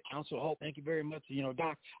take that counsel. Oh, thank you very much,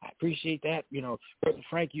 Doc. I appreciate that. Brother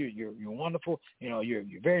Frank, you're wonderful. You're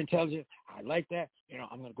very intelligent. I like that.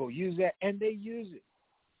 I'm going to go use that, and they use it,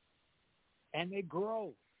 and they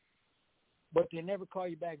grow. But they never call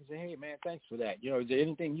you back and say, hey, man, thanks for that. Is there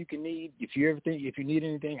anything you can need? If you need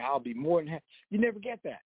anything, I'll be more than happy. You never get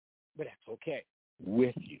that. But that's okay.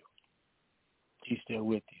 With you. He's still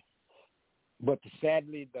with you. But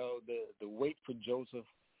sadly, though, the wait for Joseph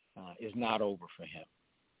is not over for him.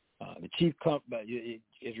 The chief as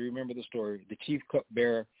you remember the story, the chief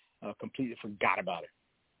cupbearer completely forgot about it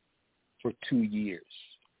for 2 years.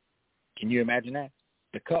 Can you imagine that?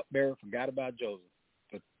 The cupbearer forgot about Joseph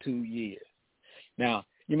for 2 years. Now,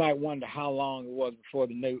 you might wonder how long it was before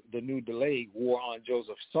the new delay wore on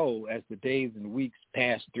Joseph's soul as the days and weeks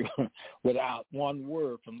passed through without one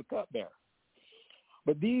word from the cupbearer.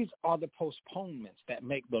 But these are the postponements that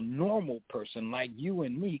make the normal person like you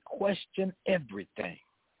and me question everything.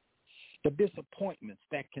 The disappointments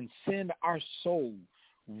that can send our soul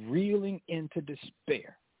reeling into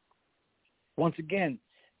despair. Once again,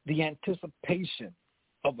 the anticipation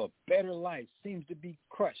of a better life seems to be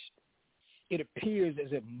crushed. It appears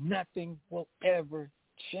as if nothing will ever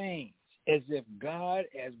change, as if God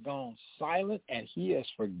has gone silent and he has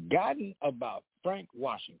forgotten about Frank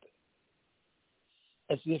Washington,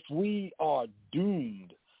 as if we are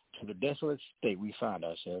doomed to the desolate state we find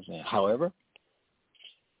ourselves in. However,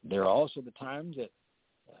 there are also the times that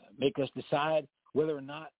make us decide whether or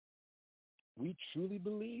not we truly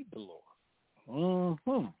believe the Lord.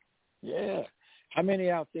 Yeah. How many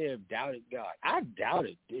out there have doubted God? I've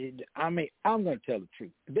doubted. I'm going to tell the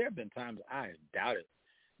truth. There have been times I have doubted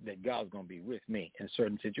that God's going to be with me in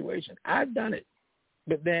certain situations. I've done it.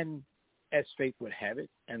 But then, as fate would have it,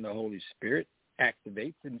 and the Holy Spirit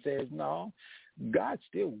activates and says, no, God's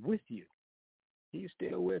still with you. He's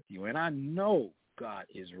still with you. And I know God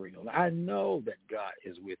is real. I know that God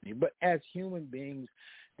is with me. But as human beings,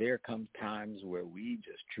 there comes times where we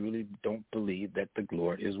just truly don't believe that the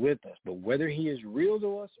Lord is with us. But whether he is real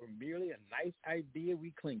to us or merely a nice idea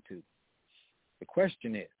we cling to, the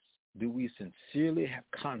question is, do we sincerely have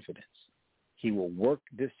confidence he will work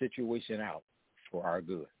this situation out for our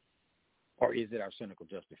good? Or is it our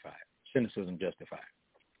cynicism justified?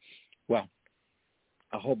 Well,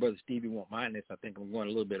 I hope Brother Stevie won't mind this. I think I'm going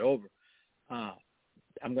a little bit over.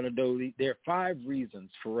 I'm going to do, there are 5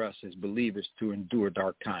 reasons for us as believers to endure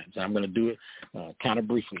dark times. I'm going to do it kind of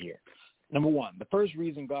briefly here. Number 1, the first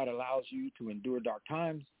reason God allows you to endure dark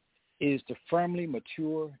times is to firmly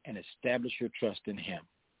mature and establish your trust in him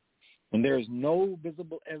when there is no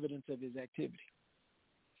visible evidence of his activity.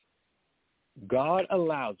 God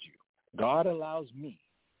allows me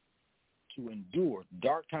to endure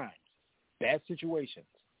dark times, bad situations,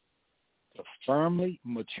 to firmly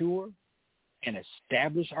mature and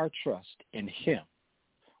establish our trust in him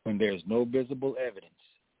when there is no visible evidence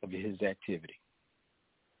of his activity.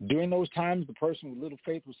 During those times, the person with little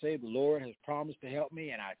faith will say, the Lord has promised to help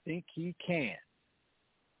me, and I think he can,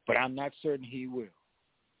 but I'm not certain he will.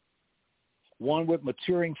 One with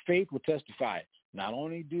maturing faith will testify, not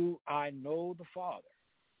only do I know the Father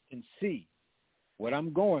and see what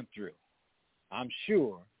I'm going through, I'm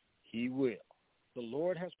sure He will. The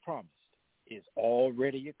Lord has promised is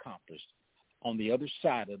already accomplished. On the other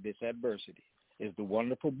side of this adversity is the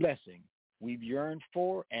wonderful blessing we've yearned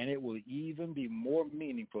for, and it will even be more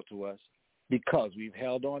meaningful to us because we've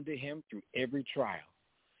held on to him through every trial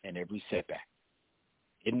and every setback.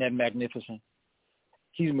 Isn't that magnificent?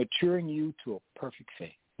 He's maturing you to a perfect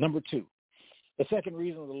faith. Number 2, the second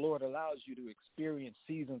reason the Lord allows you to experience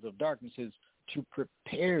seasons of darkness is to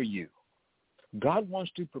prepare you. God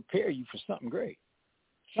wants to prepare you for something great.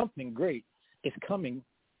 Something great is coming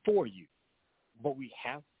for you, but we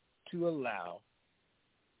have to allow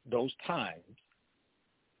those times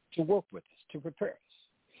to work with us, to prepare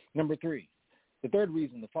us. Number 3, the third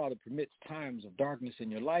reason the Father permits times of darkness in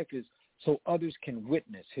your life is so others can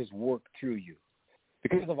witness his work through you.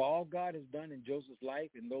 Because of all God has done in Joseph's life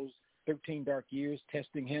in those 13 dark years,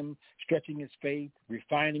 testing him, stretching his faith,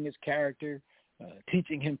 refining his character,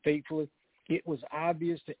 teaching him faithfully, it was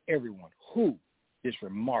obvious to everyone who this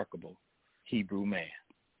remarkable Hebrew man.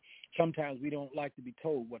 Sometimes we don't like to be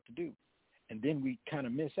told what to do, and then we kind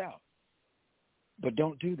of miss out. But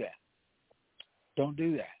don't do that. Don't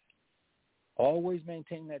do that. Always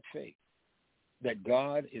maintain that faith that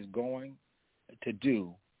God is going to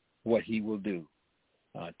do what he will do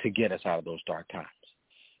to get us out of those dark times.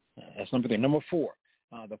 That's number 3. Number 4,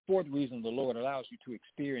 the fourth reason the Lord allows you to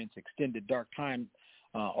experience extended dark time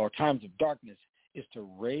or times of darkness is to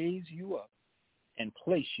raise you up and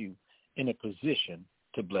place you in a position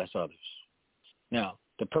to bless others. Now,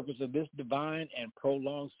 the purpose of this divine and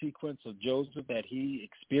prolonged sequence of Joseph that he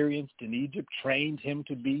experienced in Egypt trained him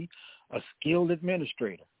to be a skilled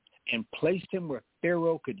administrator and placed him where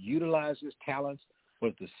Pharaoh could utilize his talents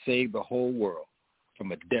was to save the whole world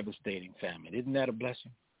from a devastating famine. Isn't that a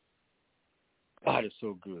blessing? God is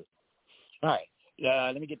so good. All right,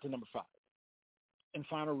 let me get to number 5. And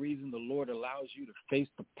final reason the Lord allows you to face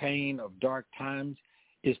the pain of dark times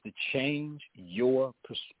is to change your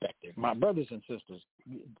perspective. My brothers and sisters,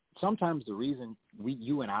 sometimes the reason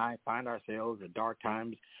you and I find ourselves at dark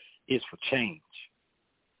times is for change.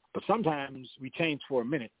 But sometimes we change for a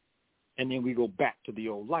minute and then we go back to the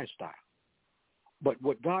old lifestyle. But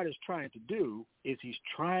what God is trying to do is he's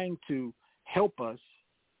trying to help us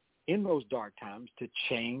in those dark times to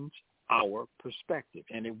change our perspective.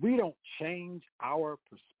 And if we don't change our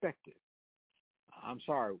perspective, I'm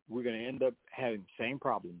sorry, we're going to end up having the same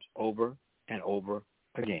problems over and over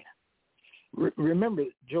again. Remember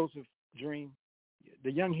Joseph's dream?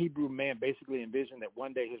 The young Hebrew man basically envisioned that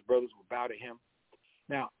one day his brothers would bow to him.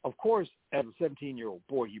 Now, of course, as a 17-year-old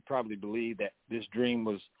boy, you probably believed that this dream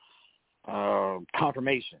was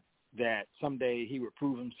confirmation that someday he would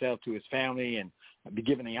prove himself to his family and be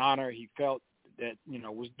given the honor he felt that,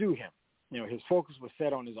 was due him. His focus was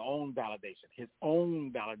set on his own validation, his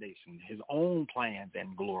own plans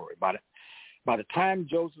and glory. By the time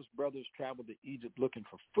Joseph's brothers traveled to Egypt looking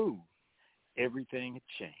for food, everything had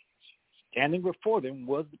changed. Standing before them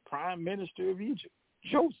was the prime minister of Egypt,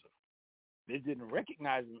 Joseph. They didn't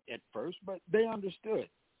recognize him at first, but they understood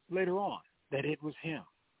later on that it was him.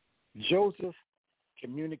 Joseph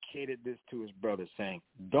communicated this to his brothers, saying,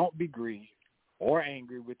 "Don't be grieved or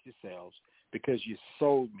angry with yourselves because you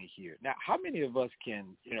sold me here." Now, how many of us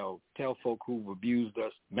can, tell folk who've abused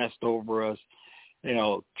us, messed over us,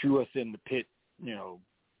 threw us in the pit,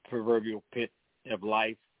 proverbial pit of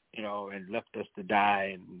life, and left us to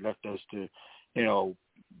die and left us to,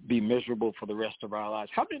 be miserable for the rest of our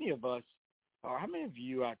lives? How many of us, or how many of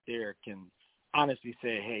you out there can honestly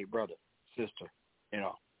say, "Hey, brother, sister,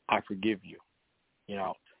 I forgive you.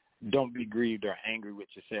 Don't be grieved or angry with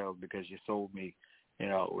yourselves because you sold me,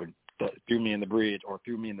 and threw me in the bridge or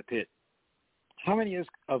threw me in the pit." How many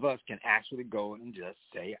of us can actually go and just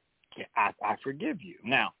say, I forgive you?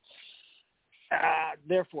 Now,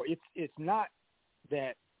 therefore, it's not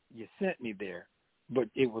that you sent me there, but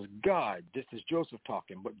it was God, just as Joseph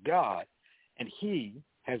talking, but God, and he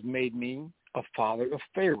has made me a father of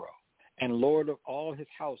Pharaoh and Lord of all his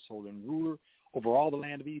household and ruler over all the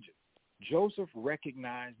land of Egypt. Joseph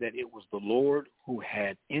recognized that it was the Lord who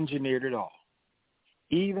had engineered it all.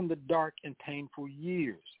 Even the dark and painful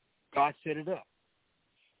years, God set it up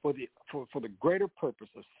for the greater purpose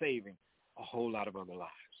of saving a whole lot of other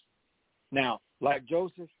lives. Now, like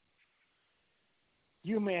Joseph,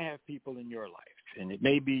 you may have people in your life, and it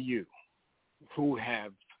may be you, who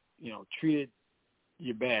have, treated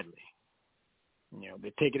you badly.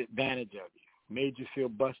 They've taken advantage of you, made you feel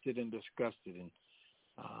busted and disgusted, and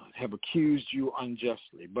have accused you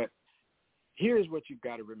unjustly. But here's what you've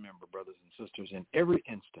got to remember, brothers and sisters. In every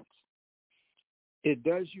instance, it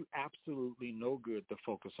does you absolutely no good to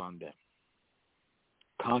focus on them.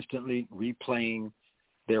 Constantly replaying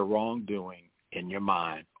their wrongdoing in your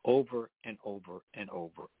mind over and over and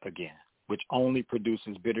over again, which only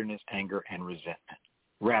produces bitterness, anger, and resentment.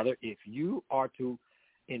 Rather, if you are to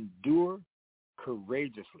endure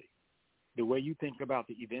courageously, the way you think about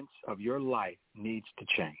the events of your life needs to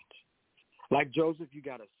change. Like Joseph, you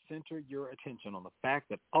got to center your attention on the fact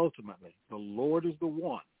that ultimately the Lord is the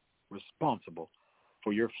one responsible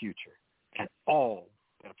for your future and all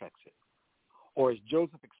that affects it. Or as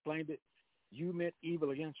Joseph explained it, you meant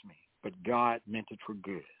evil against me, but God meant it for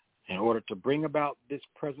good in order to bring about this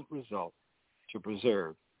present result to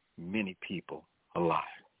preserve many people alive.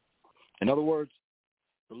 In other words,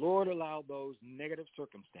 the Lord allowed those negative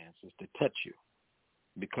circumstances to touch you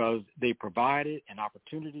because they provided an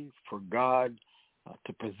opportunity for God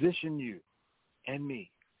to position you and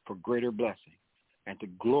me for greater blessing and to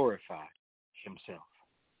glorify himself.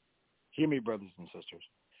 Hear me, brothers and sisters.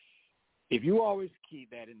 If you always keep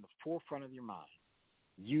that in the forefront of your mind,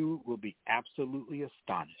 you will be absolutely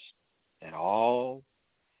astonished at all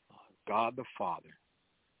God the Father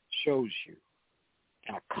shows you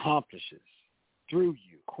and accomplishes through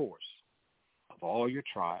you course of all your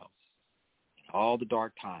trials and all the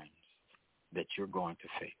dark times that you're going to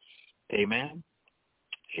face. Amen?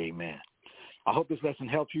 Amen. I hope this lesson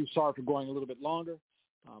helps you. Sorry for going a little bit longer,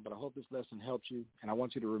 but I hope this lesson helps you. And I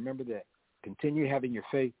want you to remember that. Continue having your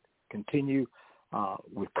faith. Continue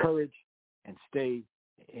with courage and stay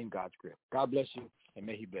in God's grip. God bless you, and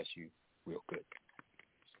may he bless you real good.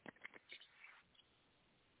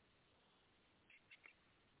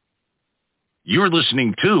 You're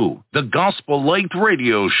listening to the Gospel Light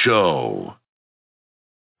Radio Show.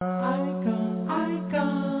 I come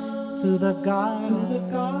to the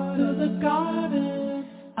garden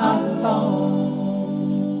alone,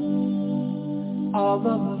 all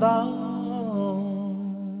alone,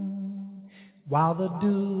 while the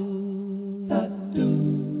dew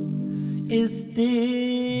is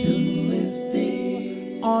still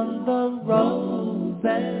on the roses.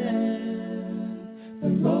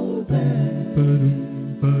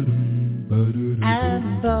 And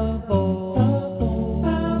the voice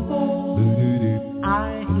I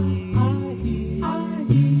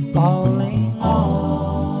hear falling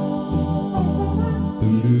on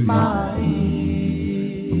my ear,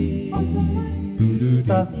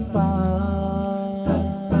 the Son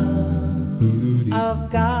of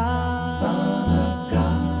God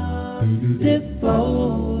discloses.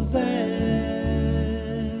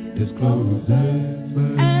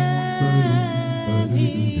 And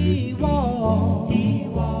he walks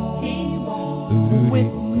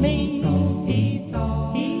with me,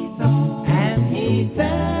 and he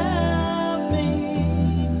tells me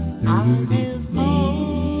I'm his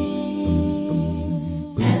own,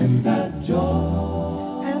 and the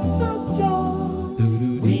joy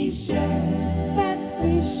we share,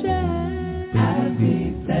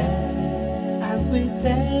 as we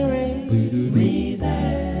tarry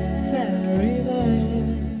there.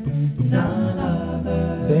 None other,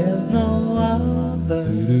 there's no other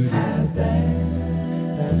has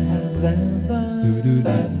ever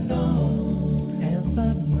known.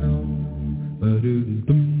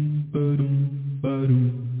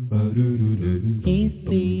 He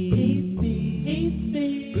speaks,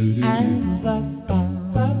 and the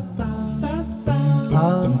sound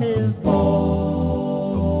of his voice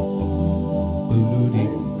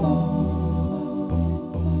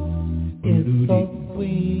is so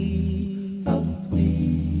sweet,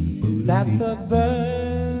 that the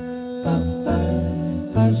birds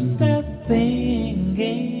hush their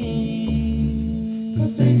singing,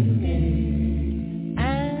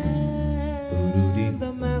 and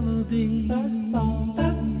the melody,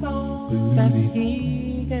 that he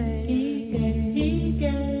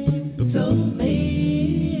gave to me,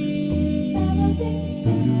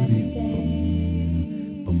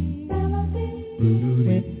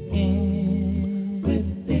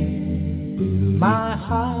 within my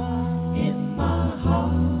heart,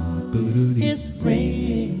 is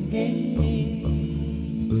ringing,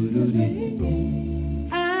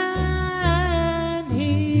 and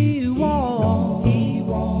he walks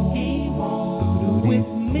with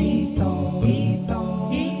me,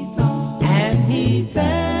 and he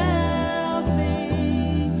tells me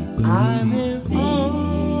I'm his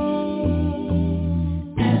own,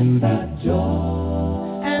 and the joy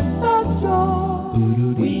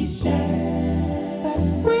we share,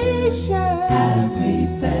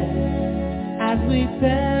 as we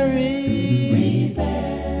tarry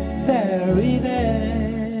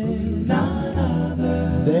there. None other,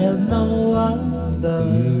 there's no other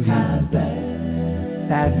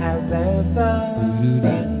that has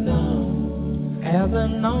ever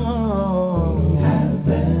known,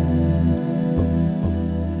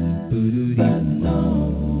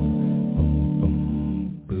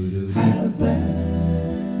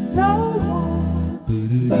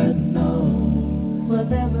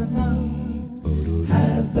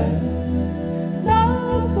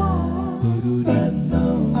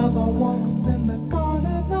 walks in the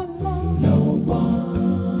garden alone. No one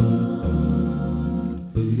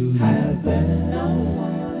has ever been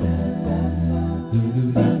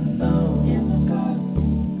known in the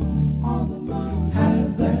garden all alone.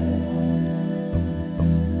 Has ever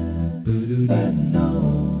been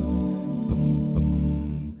known.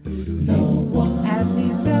 No one as he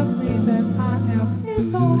tells me that I am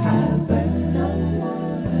his own. Has ever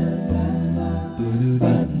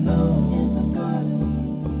been known in the garden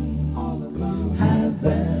all alone. Has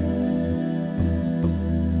ever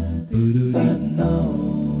been known.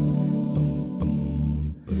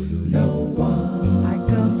 No one. I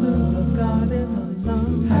come to the garden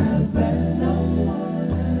alone. Has no one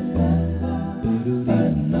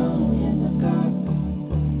been known in the garden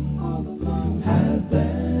all alone. Has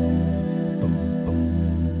been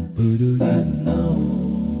known.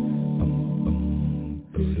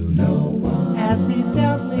 No one. As he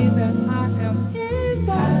tells me that I am his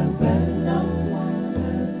own. Has no one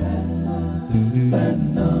been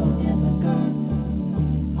known in the garden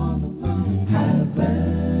all alone. Has been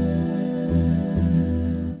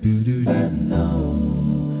known.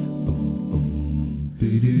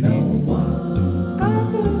 No one. Go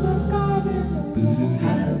to the garden.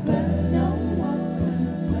 Has no one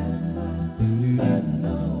been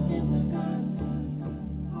known in the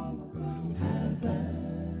garden all alone. Has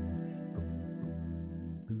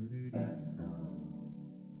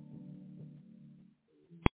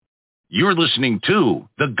You're listening to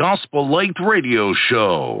the Gospel Light Radio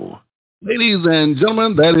Show. Ladies and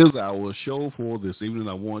gentlemen, that is our show for this evening.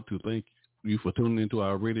 I want to thank you for tuning into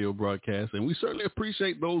our radio broadcast, and we certainly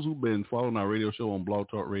appreciate those who've been following our radio show on Blog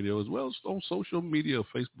Talk Radio as well as on social media,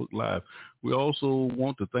 Facebook Live. We also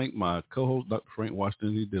want to thank my co-host, Dr. Frank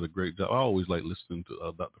Washington. He did a great job. I always like listening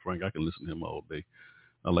to Dr. Frank. I can listen to him all day.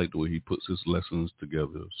 I like the way he puts his lessons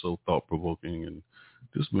together, so thought-provoking, and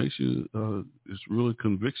just makes you, it really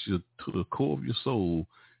convicts you to the core of your soul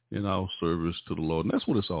in our service to the Lord. And that's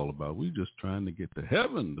what it's all about. We're just trying to get to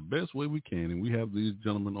heaven the best way we can. And we have these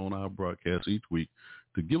gentlemen on our broadcast each week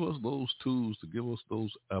to give us those tools, to give us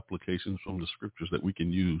those applications from the scriptures that we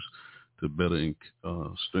can use to better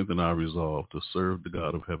strengthen our resolve to serve the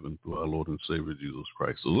God of heaven through our Lord and Savior, Jesus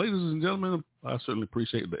Christ. So, ladies and gentlemen, I certainly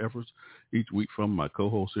appreciate the efforts each week from my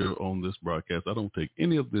co-hosts here on this broadcast. I don't take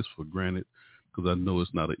any of this for granted because I know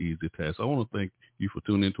it's not an easy task. I want to thank you for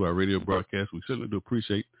tuning into our radio broadcast. We certainly do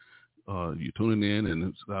appreciate you tuning in, and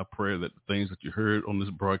it's our prayer that the things that you heard on this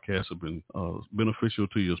broadcast have been beneficial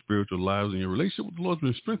to your spiritual lives, and your relationship with the Lord has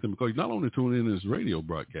been strengthened because you're not only tuning in this radio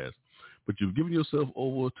broadcast, but you've given yourself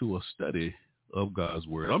over to a study of God's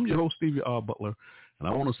Word. I'm your host, Stevie R. Butler, and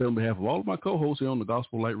I want to say on behalf of all of my co-hosts here on the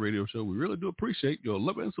Gospel Light Radio Show, we really do appreciate your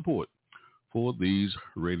love and support for these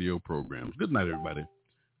radio programs. Good night, everybody.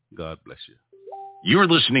 God bless you. You're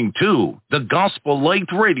listening to the Gospel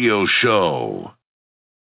Light Radio Show.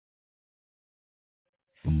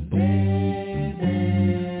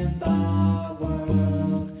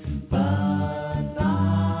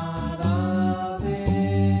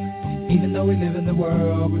 Even though we live in the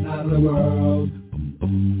world, we're not of the world.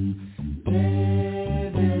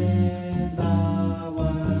 Live in the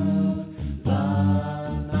world, but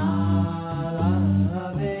not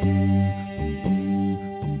of it.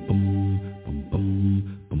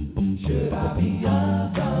 Should I be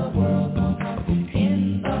of the world, no,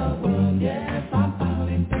 in the world? Yes, I'm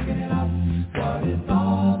finally figuring it out. What it's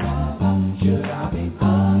all about. Should I be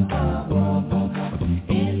of the world, no,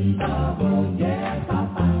 in the world? Yes, I'm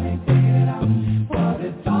finally figuring it out. What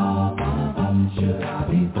it's all about. Should I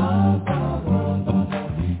be of the world, no,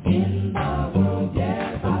 in the world?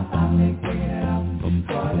 Yes, I finally figured it out.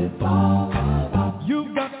 What it's all about.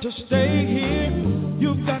 You've got to stay here.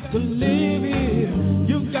 You've got to live here.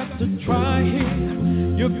 You've got to try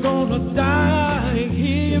here. You're gonna die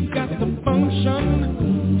here. You've got to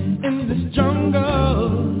function in this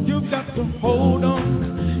jungle. You've got to hold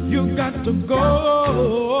on. You've got to go.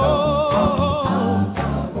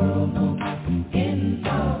 In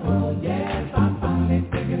the world, yes, I finally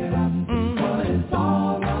figured it out. What it's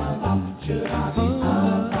all about. Should I be of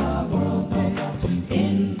the world? No,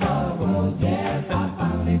 in the world, yes, I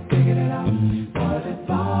finally figured it out. What it's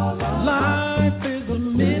all about. Life is a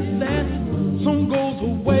mist that soon goes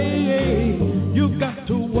away. You've got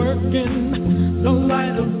to work in the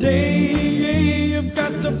light of day. You've got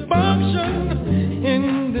to function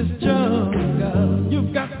in this jungle.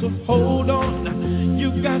 You've got to hold on.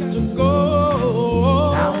 You've got to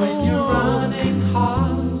go. Now when you're running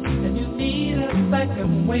hard and you need a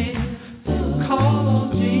second wind, to call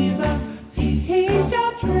on Jesus, He hears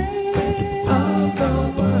your dream. Of the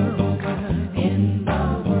world, in the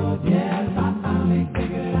world, yes, I finally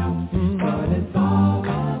figured it out.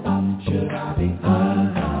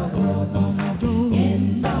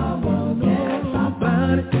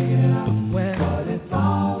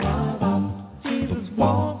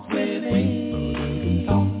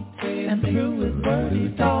 word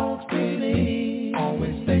he talks to me.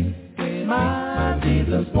 Always thinking my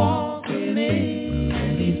Jesus walks with me.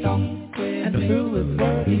 And he talks with me. Through his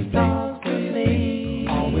word he talks to me.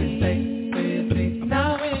 Always stays with me.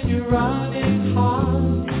 Now when you're running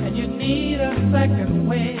hard and you need a second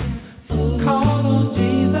wind, call on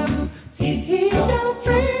Jesus. He shall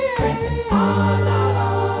free. I'm not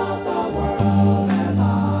of the world as I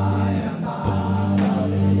am not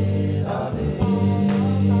of it.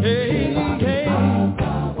 Hey, hey.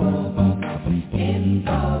 In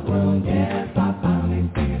the world, yes, I finally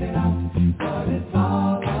figured it out. But it's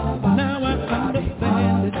all about. Now I understand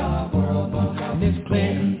it. And it's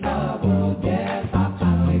clear. In the world, yes, I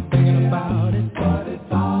finally figured about it. But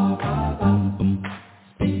it's all about.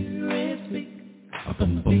 Spirit speak.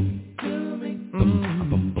 Speak to me.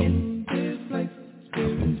 In this place.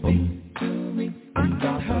 Spirit speak to me. I'm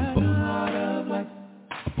got a heart of light.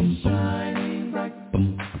 Shining bright.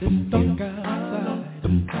 This dark outside.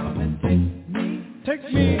 Come and take me. Take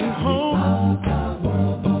me home.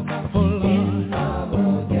 Oh Lord.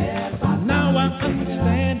 Now I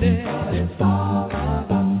understand it.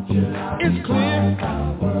 It's clear.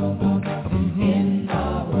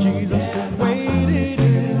 Jesus is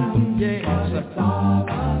waiting. Yes.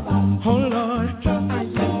 Oh Lord. I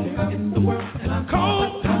live in the world.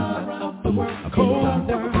 Cold world.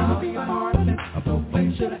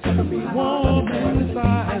 Warm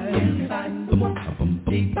inside.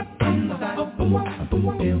 Deep inside.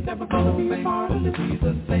 It's never gonna be far.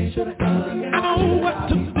 Jesus say, should I know what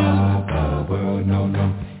to do? No.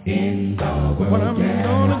 In the world. What I'm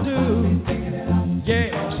gonna do?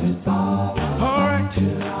 Yes. Alright.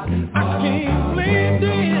 I can't blend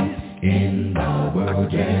in the world. I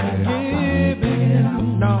can't give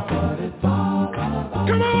in. No.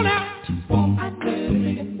 Come on out.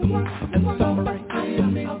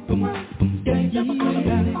 And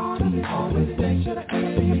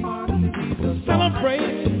celebrate. Celebrate.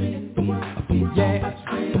 Yes.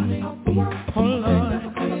 Oh Lord.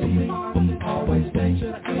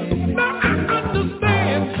 Now I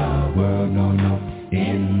understand. No.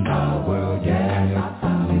 In the world, yes.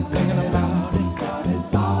 I'm thinking about it.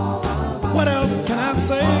 What else can I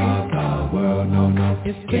say? No.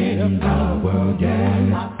 It's clear. The world,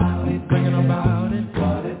 yes. I'm thinking about it.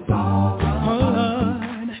 Oh Lord.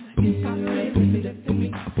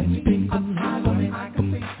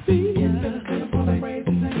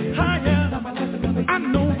 I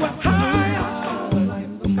know what higher.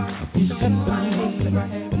 He said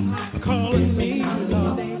calling me,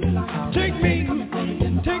 Lord. Take me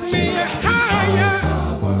higher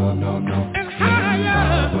and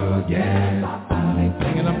higher.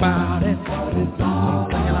 Thinking about it.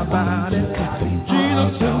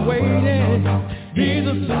 Jesus is waiting.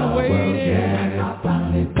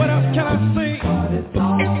 What else can I say? It's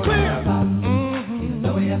clear. So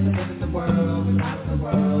we have to live in the world, out of the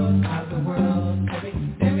world. Every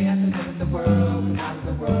day we have to live in the world, out of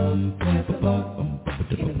the world. Yes, the Lord.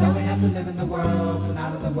 Even though we have to live in the world, and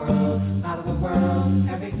out of the world.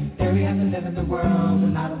 Every day we have to live in the world,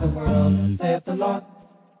 and out of the world. Saith the Lord.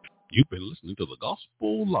 You've been listening to the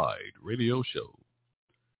Gospel Light Radio Show,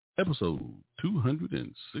 episode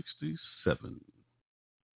 267.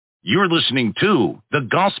 You're listening to the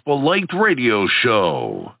Gospel Light Radio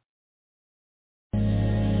Show.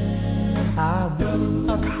 I woke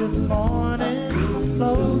up this morning,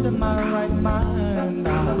 clothed in my right mind.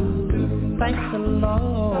 Thank the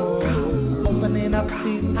Lord, opening up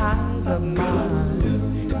these eyes of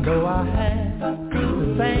mine. Though I had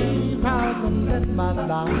the same problems in my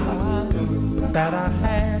life that I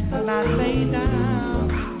had when I lay down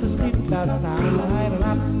to sleep last night, and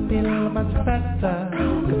I feel much better,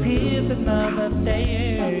 'cause here's another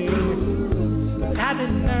day. I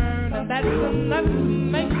didn't earn, and that's enough to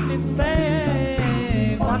make me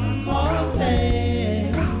say one more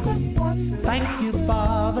day. Thank you,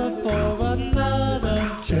 Father, for another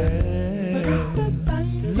chance.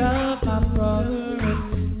 Love my brother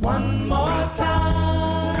one more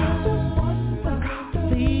time.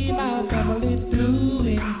 See my family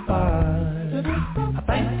doing fine. I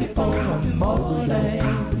thank you for one more day,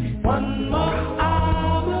 one more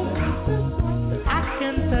hour. I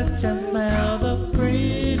can touch and smell the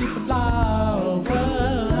pretty flowers.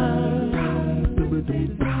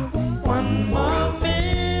 One more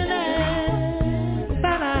minute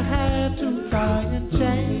that I had to try and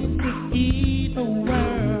change this evil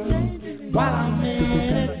world. While I'm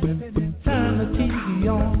in it, turn the TV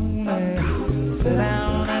on and sit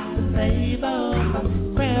down at the table,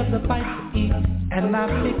 grab the bite to eat, and I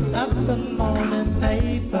pick up the morning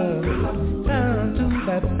paper. Turn to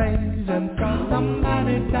that page and saw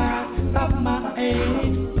somebody died about my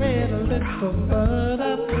age, read a little for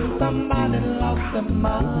further. Somebody lost their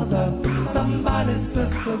mother. Somebody's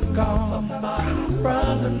sister gone. Somebody's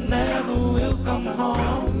brother never will come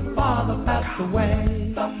home. Father passed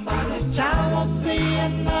away. Somebody's child won't see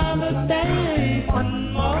another day.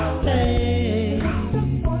 One more day.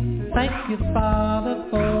 Thank you, Father,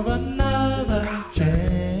 for another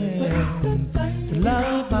chance to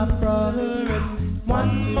love my brother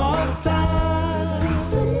one more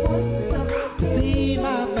time. To see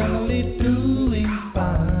my family doing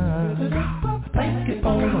fine. Thank you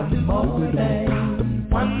for one more day,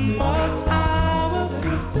 one more hour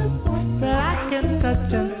that I can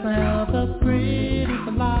touch and smell the pretty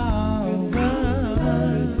flowers.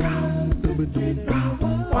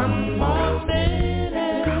 One more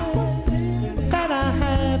minute that I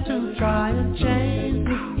had to try and change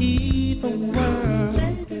this evil world.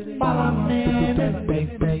 While I'm in it,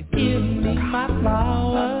 baby, give me my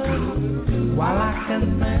flowers while I can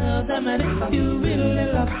smell them. And if you really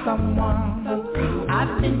love someone,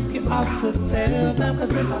 I think you ought to tell them.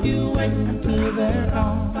 'Cause if you wait until they're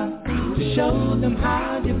gone to show them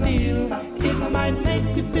how you feel, it might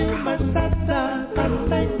make you feel much better. But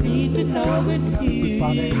they need to know it's you.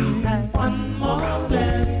 One more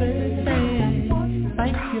blessed day.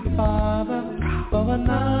 Thank you, Father, for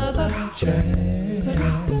another chance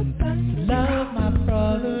to love my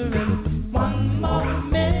brother in one more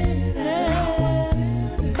minute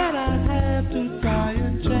that I have to try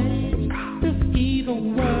and change this evil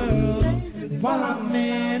world. While I'm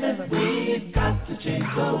in it, we've got to change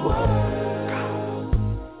the world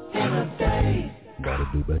in a day.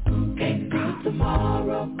 Can't do it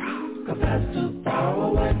tomorrow, 'cause that's too far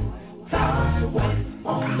away. Time waits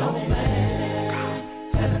on no man.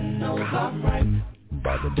 Heaven knows I'm right.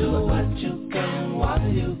 Do what you can while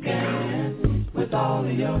you can, with all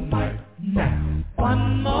of your might. Now,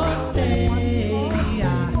 one more day.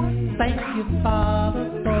 I thank you, Father,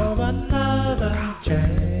 for another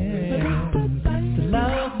chance to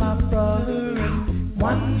love my brother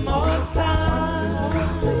one more time.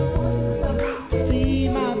 See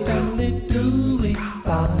my family doing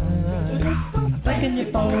fine. I'm thanking you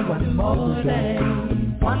for one more day,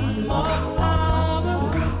 one more hour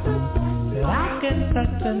that I can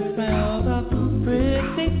touch and smell the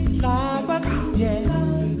pretty flowers, yeah.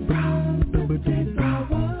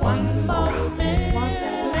 One more minute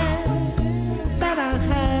that I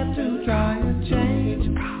had to try and change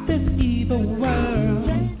this evil world.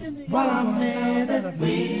 While I'm in it,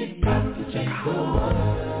 we've got to change the world.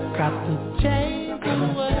 Got to change the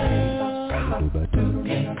world. Can't do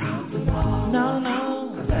tomorrow. No,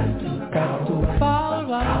 got to far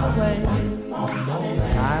away. I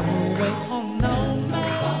will wait on no man.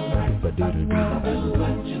 Do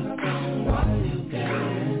what you can while you can,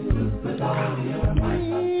 with all your might.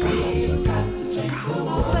 We've got to change the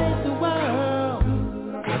world. Change the world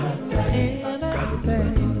in a day.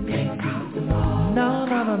 Can't do tomorrow. No.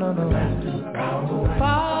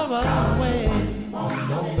 Far away. I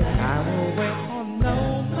will wait on no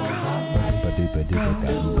man. Do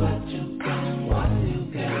what you can while you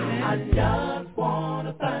can. I just